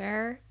 I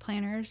swear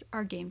planners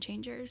are game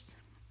changers.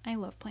 I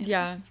love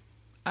planners.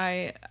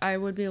 I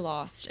would be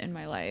lost in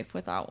my life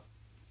without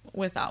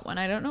one.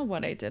 I don't know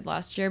what I did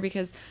last year,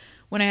 because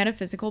when I had a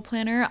physical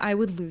planner, I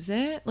would lose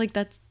it. Like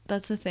that's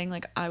the thing.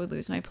 Like I would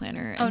lose my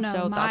planner, and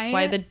so that's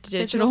why the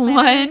digital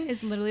one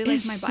is literally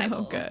like my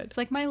Bible. So good. It's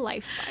like my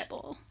life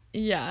Bible.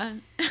 Yeah,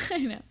 I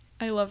know.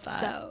 I love that.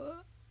 So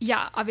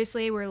yeah,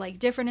 obviously we're like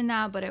different in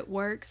that, but it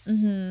works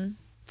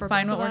for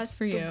Find both what of works us,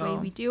 for the you. way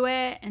we do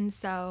it. And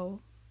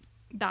so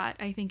that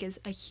I think is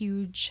a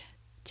huge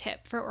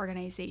tip for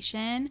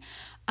organization.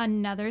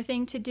 Another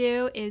thing to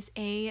do is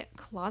a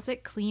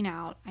closet clean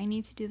out. I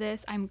need to do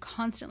this. I'm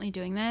constantly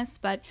doing this,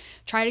 but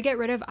try to get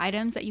rid of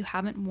items that you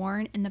haven't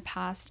worn in the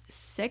past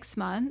 6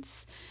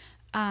 months.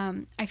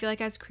 I feel like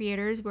as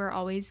creators, we're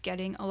always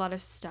getting a lot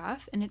of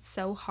stuff, and it's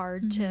so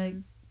hard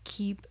to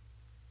keep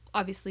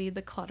obviously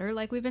the clutter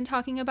like we've been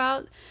talking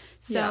about.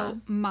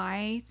 So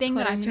my thing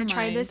that I'm going to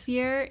try this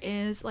year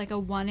is like a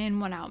 1 in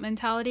 1 out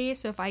mentality.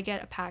 So if I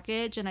get a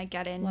package and I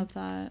get in Love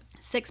that.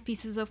 6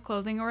 pieces of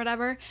clothing or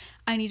whatever,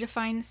 I need to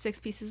find 6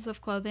 pieces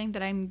of clothing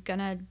that I'm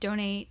gonna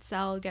donate,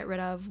 sell, get rid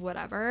of,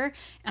 whatever.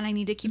 And I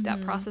need to keep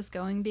that process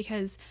going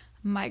because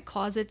my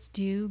closets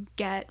do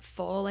get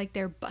full, like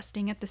they're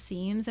busting at the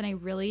seams, and I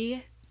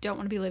really don't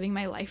want to be living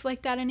my life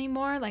like that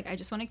anymore. Like I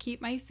just want to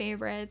keep my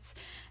favorites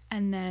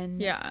and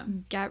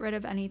then get rid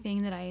of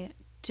anything that I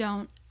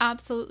don't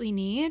absolutely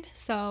need.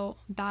 So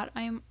that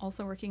I'm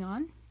also working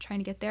on, trying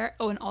to get there.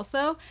 Oh, and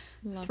also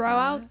throw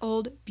out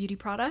old beauty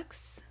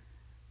products.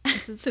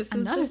 This is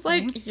just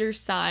thing. like your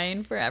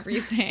sign for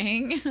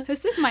everything.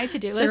 This is my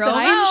to-do list that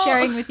I am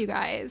sharing with you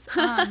guys.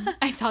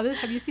 I saw this.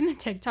 Have you seen the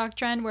TikTok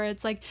trend where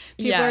it's like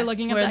people are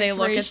looking at the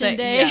expiration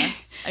date?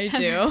 Yes, I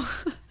do.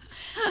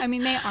 I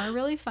mean, they are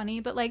really funny,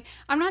 but like,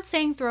 I'm not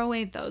saying throw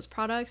away those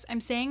products.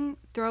 I'm saying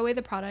throw away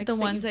the products, the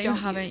ones that you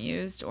haven't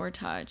used or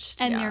touched,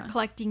 and they're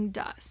collecting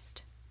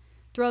dust.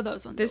 Throw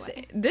those ones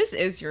away. This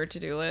is your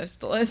to-do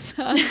list,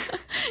 Alyssa.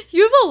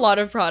 You have a lot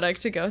of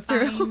product to go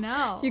through. I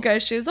know. You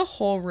guys, she has a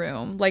whole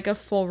room, like a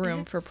full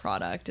room for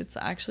product. It's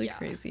actually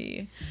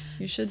crazy.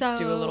 You should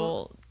do a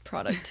little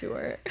product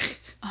tour.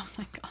 Oh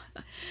my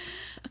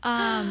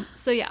god.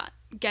 So yeah,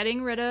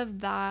 getting rid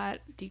of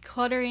that,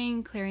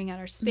 decluttering, clearing out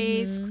our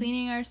space,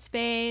 cleaning our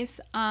space.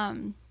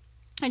 I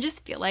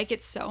just feel like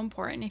it's so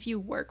important if you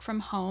work from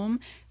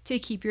home to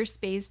keep your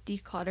space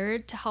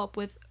decluttered to help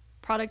with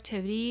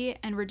productivity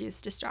and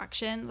reduce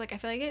distractions. Like I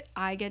feel like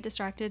I get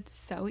distracted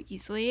so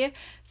easily.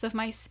 So if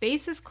my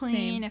space is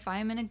clean, if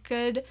I'm in a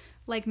good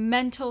like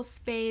mental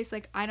space,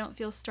 like I don't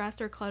feel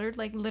stressed or cluttered,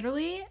 like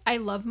literally I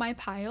love my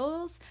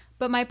piles,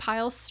 but my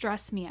piles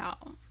stress me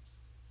out.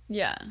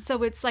 Yeah.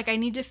 So it's like I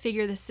need to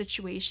figure the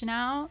situation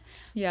out.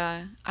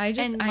 Yeah. I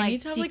need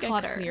to have like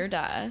a clear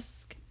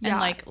desk and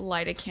like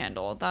light a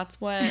candle.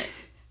 That's what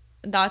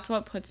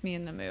puts me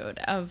in the mood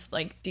of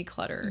like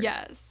declutter.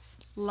 Yes.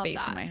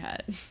 Space in my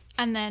head.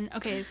 And then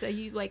okay, so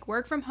you like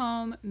work from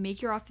home,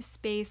 make your office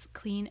space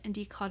clean and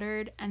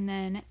decluttered, and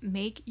then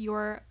make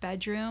your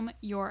bedroom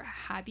your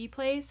happy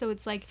place. So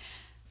it's like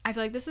I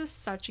feel like this is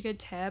such a good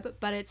tip,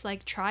 but it's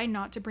like try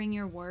not to bring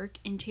your work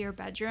into your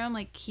bedroom.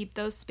 Like keep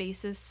those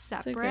spaces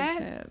separate. That's a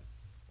good tip.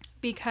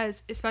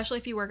 Because especially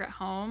if you work at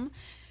home,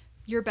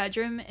 your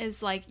bedroom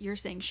is like your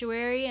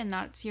sanctuary, and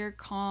that's your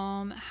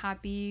calm,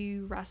 happy,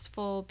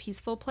 restful,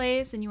 peaceful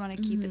place, and you want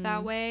to keep it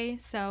that way.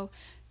 So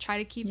try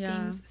to keep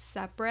things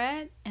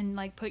separate and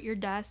like put your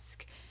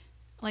desk,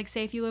 like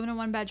say if you live in a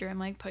 1 bedroom,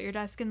 like put your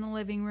desk in the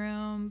living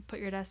room, put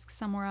your desk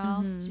somewhere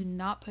else. Do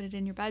not put it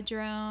in your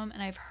bedroom.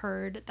 And I've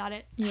heard that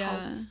it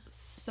helps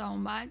so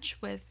much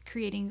with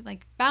creating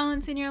like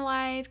balance in your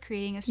life,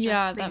 creating a stress-free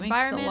environment. Yeah,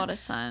 that makes a lot of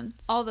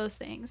sense. All those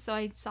things. So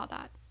I saw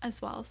that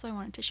as well, so I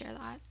wanted to share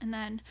that. And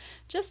then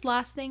just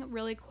last thing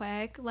really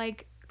quick,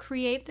 like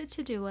create the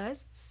to-do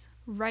lists,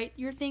 write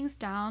your things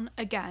down,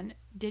 again,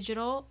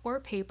 digital or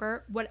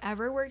paper,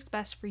 whatever works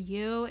best for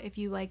you. If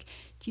you like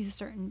to use a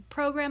certain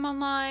program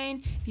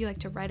online, if you like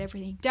to write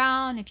everything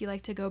down, if you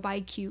like to go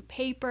buy cute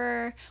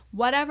paper,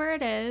 whatever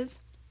it is,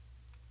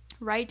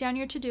 write down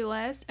your to-do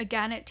list.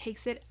 Again, it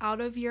takes it out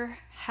of your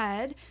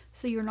head,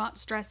 so you're not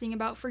stressing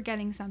about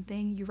forgetting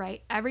something. You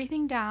write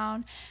everything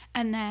down,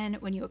 and then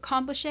when you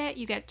accomplish it,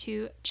 you get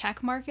to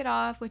check mark it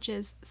off, which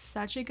is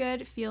such a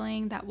good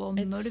feeling that will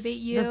motivate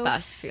you. The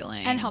best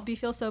feeling. And help you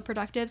feel so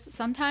productive.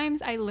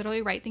 Sometimes I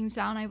literally write things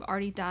down I've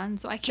already done,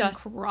 so I can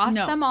cross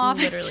them off.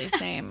 Literally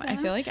same. I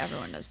feel like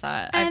everyone does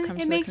that. And I've come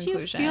to it the makes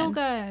conclusion. you feel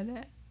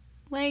good.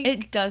 Like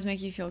it does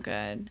make you feel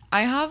good.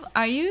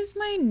 I use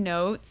my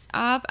notes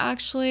app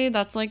actually.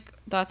 That's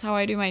how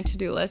I do my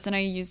to-do list, and I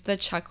use the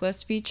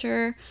checklist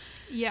feature.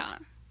 Yeah.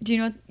 Do you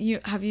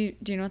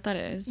know what that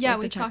is? Yeah,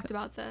 like we talked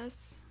about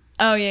this.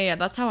 Oh yeah,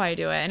 that's how I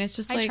do it. And it's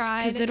just like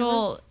cuz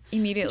it'll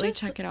immediately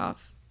check it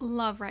off.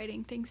 Love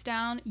writing things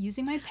down,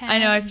 using my pen. I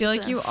know, I feel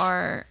like you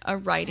are a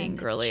writing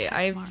girly.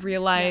 I've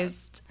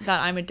realized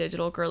that I'm a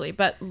digital girly,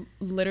 but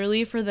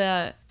literally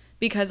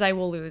because I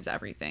will lose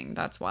everything.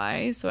 That's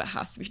why. So it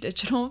has to be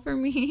digital for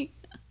me.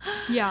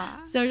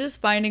 Yeah. So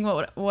just finding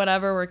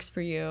whatever works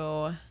for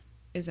you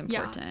is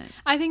important. Yeah.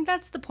 I think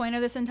that's the point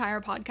of this entire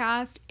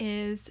podcast,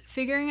 is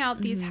figuring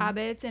out these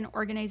habits and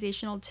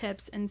organizational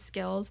tips and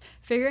skills,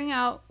 figuring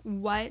out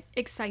what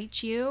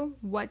excites you,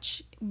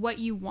 what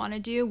you want to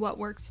do, what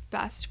works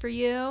best for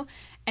you,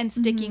 and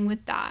sticking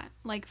with that.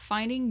 Like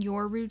finding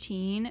your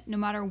routine, no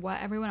matter what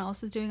everyone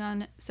else is doing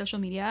on social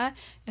media.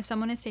 If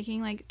someone is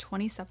taking like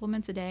 20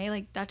 supplements a day,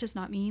 like that does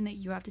not mean that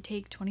you have to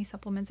take 20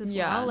 supplements as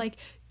well. Like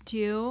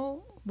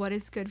do what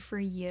is good for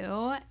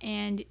you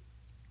and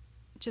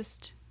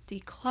just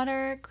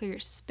declutter, clear your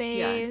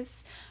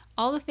space,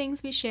 all the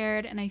things we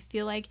shared. And I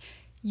feel like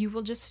you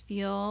will just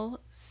feel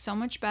so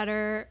much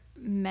better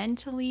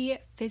mentally,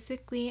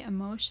 physically,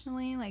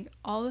 emotionally, like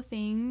all the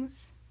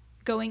things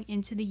going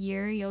into the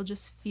year. You'll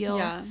just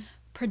feel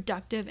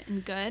productive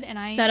and good. And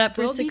I set up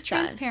for will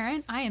success. Be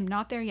transparent. I am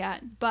not there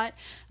yet, but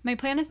my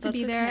plan is to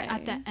be there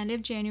at the end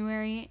of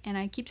January. And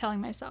I keep telling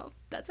myself,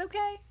 that's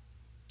okay.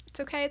 It's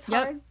okay. It's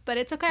hard, but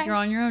it's okay. You're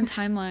on your own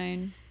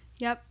timeline.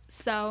 Yep.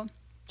 So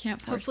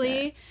can't force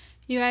hopefully it.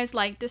 You guys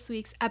liked this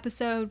week's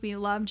episode. We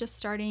love just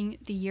starting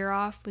the year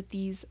off with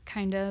these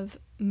kind of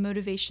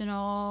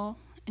motivational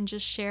and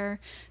just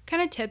share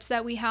kind of tips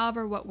that we have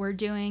or what we're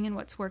doing and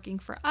what's working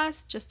for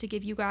us, just to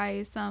give you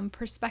guys some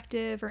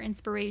perspective or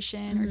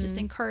inspiration or just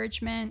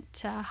encouragement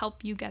to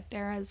help you get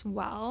there as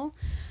well.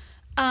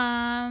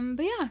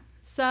 But yeah,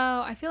 so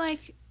I feel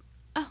like,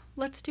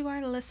 let's do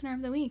our listener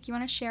of the week. You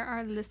want to share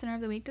our listener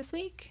of the week this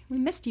week? We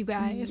missed you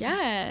guys.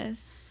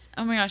 Yes.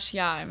 Oh my gosh,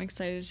 yeah, I'm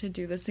excited to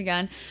do this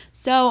again.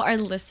 So our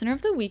listener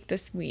of the week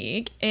this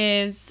week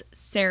is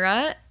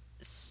Sarah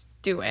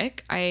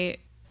Stuick.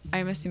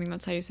 I'm assuming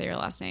that's how you say your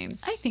last name.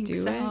 I think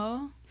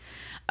so.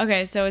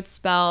 Okay, so it's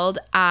spelled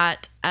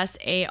at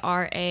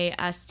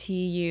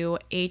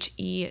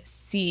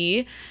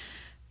SARASTUHEC.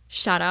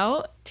 Shout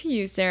out to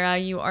you, Sarah.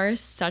 You are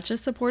such a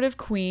supportive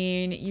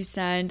queen. You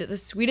send the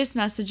sweetest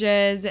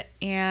messages,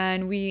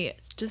 and we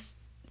just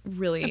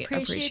really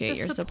appreciate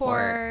your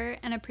support.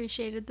 And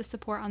appreciated the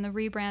support on the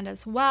rebrand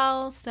as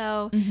well.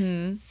 So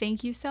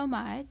thank you so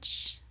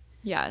much.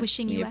 Yes,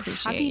 wishing we you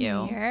appreciate a happy you.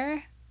 New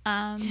Year.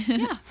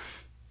 Yeah.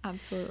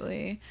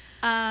 Absolutely.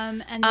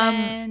 And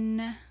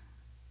then,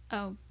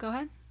 go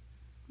ahead.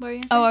 What were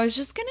you gonna say? I was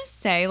just gonna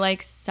say,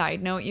 like,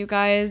 side note, you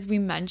guys, we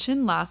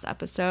mentioned last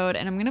episode,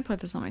 and I'm gonna put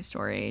this on my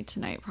story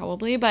tonight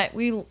probably, but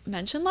we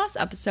mentioned last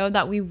episode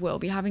that we will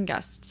be having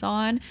guests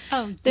on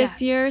this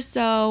year.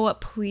 So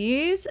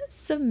please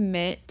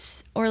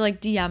submit or like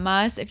DM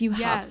us if you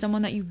have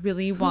someone that you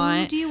really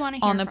want do you want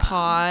to hear on the from?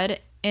 pod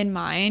in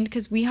mind,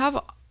 because we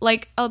have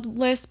like a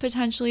list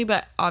potentially,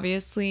 but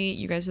obviously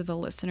you guys are the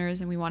listeners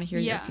and we want to hear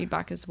your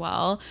feedback as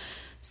well.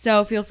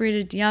 So feel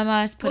free to DM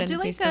us, put it in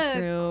the Facebook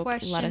group,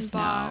 let us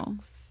know.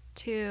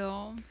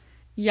 Too.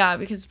 Yeah,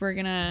 because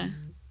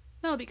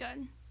that'll be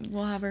good.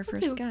 We'll have our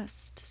first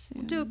guest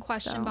soon. We'll do a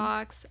question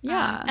box.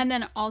 Yeah. And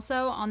then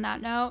also on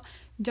that note,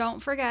 don't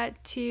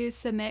forget to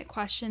submit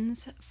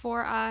questions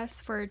for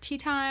us for Tea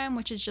Time,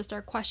 which is just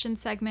our question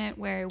segment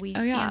where we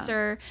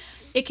answer.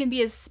 It can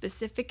be as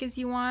specific as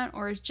you want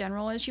or as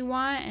general as you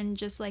want. And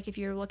just like if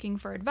you're looking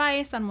for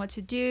advice on what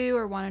to do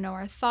or want to know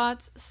our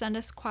thoughts, send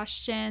us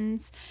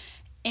questions.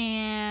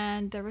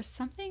 And there was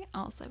something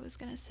else I was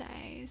going to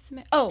say.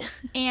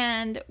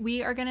 And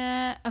we are going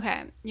to...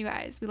 Okay, you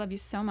guys, we love you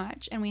so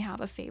much. And we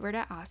have a favor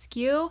to ask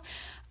you.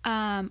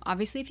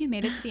 Obviously, if you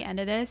made it to the end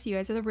of this, you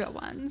guys are the real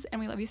ones.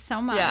 And we love you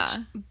so much. Yeah.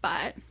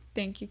 But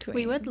thank you, Queen.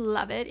 We would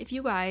love it if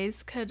you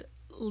guys could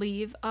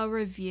leave a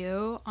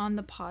review on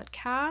the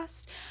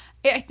podcast.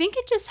 I think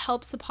it just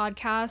helps the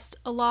podcast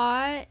a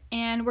lot.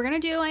 And we're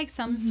going to do like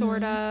some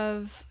sort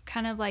of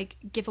kind of like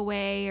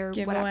giveaway or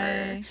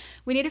whatever.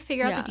 We need to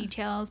figure out the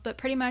details. But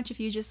pretty much if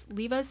you just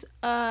leave us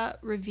a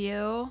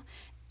review,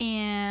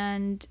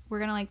 and we're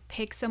going to like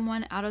pick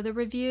someone out of the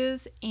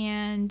reviews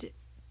and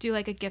do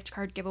like a gift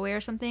card giveaway or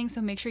something.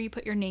 So make sure you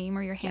put your name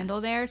or your handle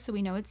there so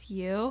we know it's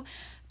you.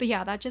 But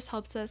yeah, that just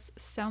helps us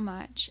so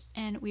much.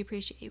 And we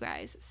appreciate you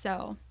guys.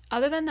 So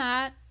other than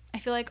that, I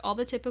feel like all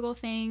the typical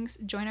things.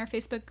 Join our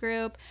Facebook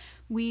group.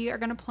 We are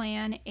going to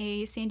plan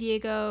a San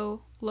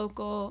Diego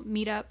local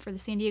meetup for the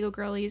San Diego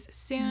girlies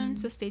soon.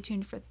 So stay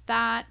tuned for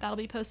that. That'll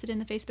be posted in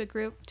the Facebook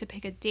group to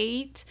pick a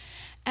date.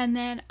 And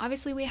then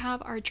obviously we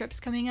have our trips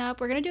coming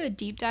up. We're going to do a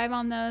deep dive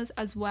on those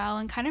as well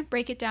and kind of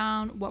break it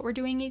down, what we're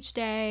doing each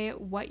day,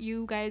 what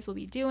you guys will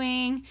be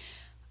doing,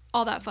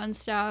 all that fun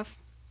stuff.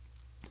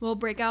 We'll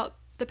break out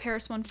the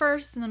Paris one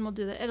first, and then we'll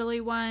do the Italy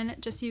one,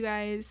 just so you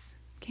guys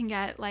can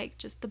get like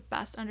just the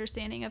best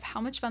understanding of how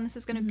much fun this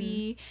is going to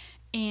be,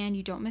 and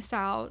you don't miss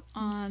out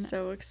on I'm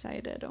so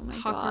excited. Oh my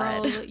hot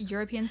god, girl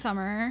European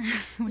summer,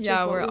 which is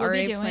we're what we'll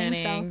already be doing.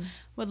 planning. So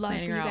would love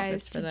for you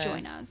guys to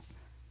join us.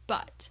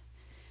 But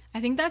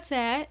I think that's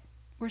it.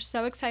 We're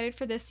so excited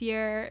for this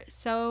year.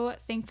 So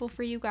thankful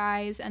for you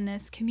guys and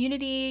this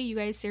community. You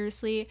guys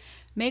seriously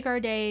make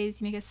our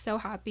days. You make us so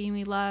happy, and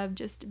we love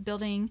just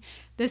building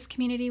this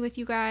community with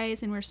you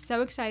guys, and we're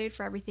so excited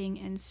for everything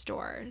in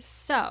store.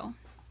 So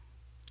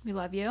we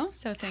love you.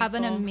 So thankful. Have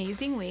an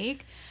amazing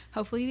week.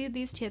 Hopefully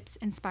these tips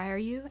inspire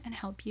you and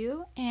help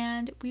you,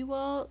 and we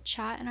will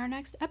chat in our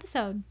next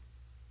episode.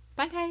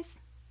 Bye, guys.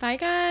 Bye,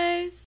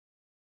 guys.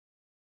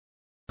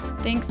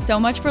 Thanks so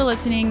much for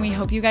listening. We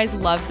hope you guys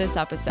loved this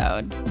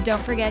episode.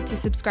 Don't forget to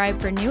subscribe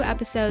for new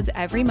episodes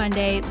every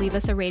Monday. Leave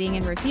us a rating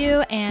and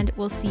review, and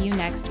we'll see you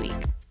next week.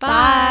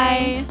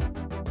 Bye.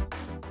 Bye.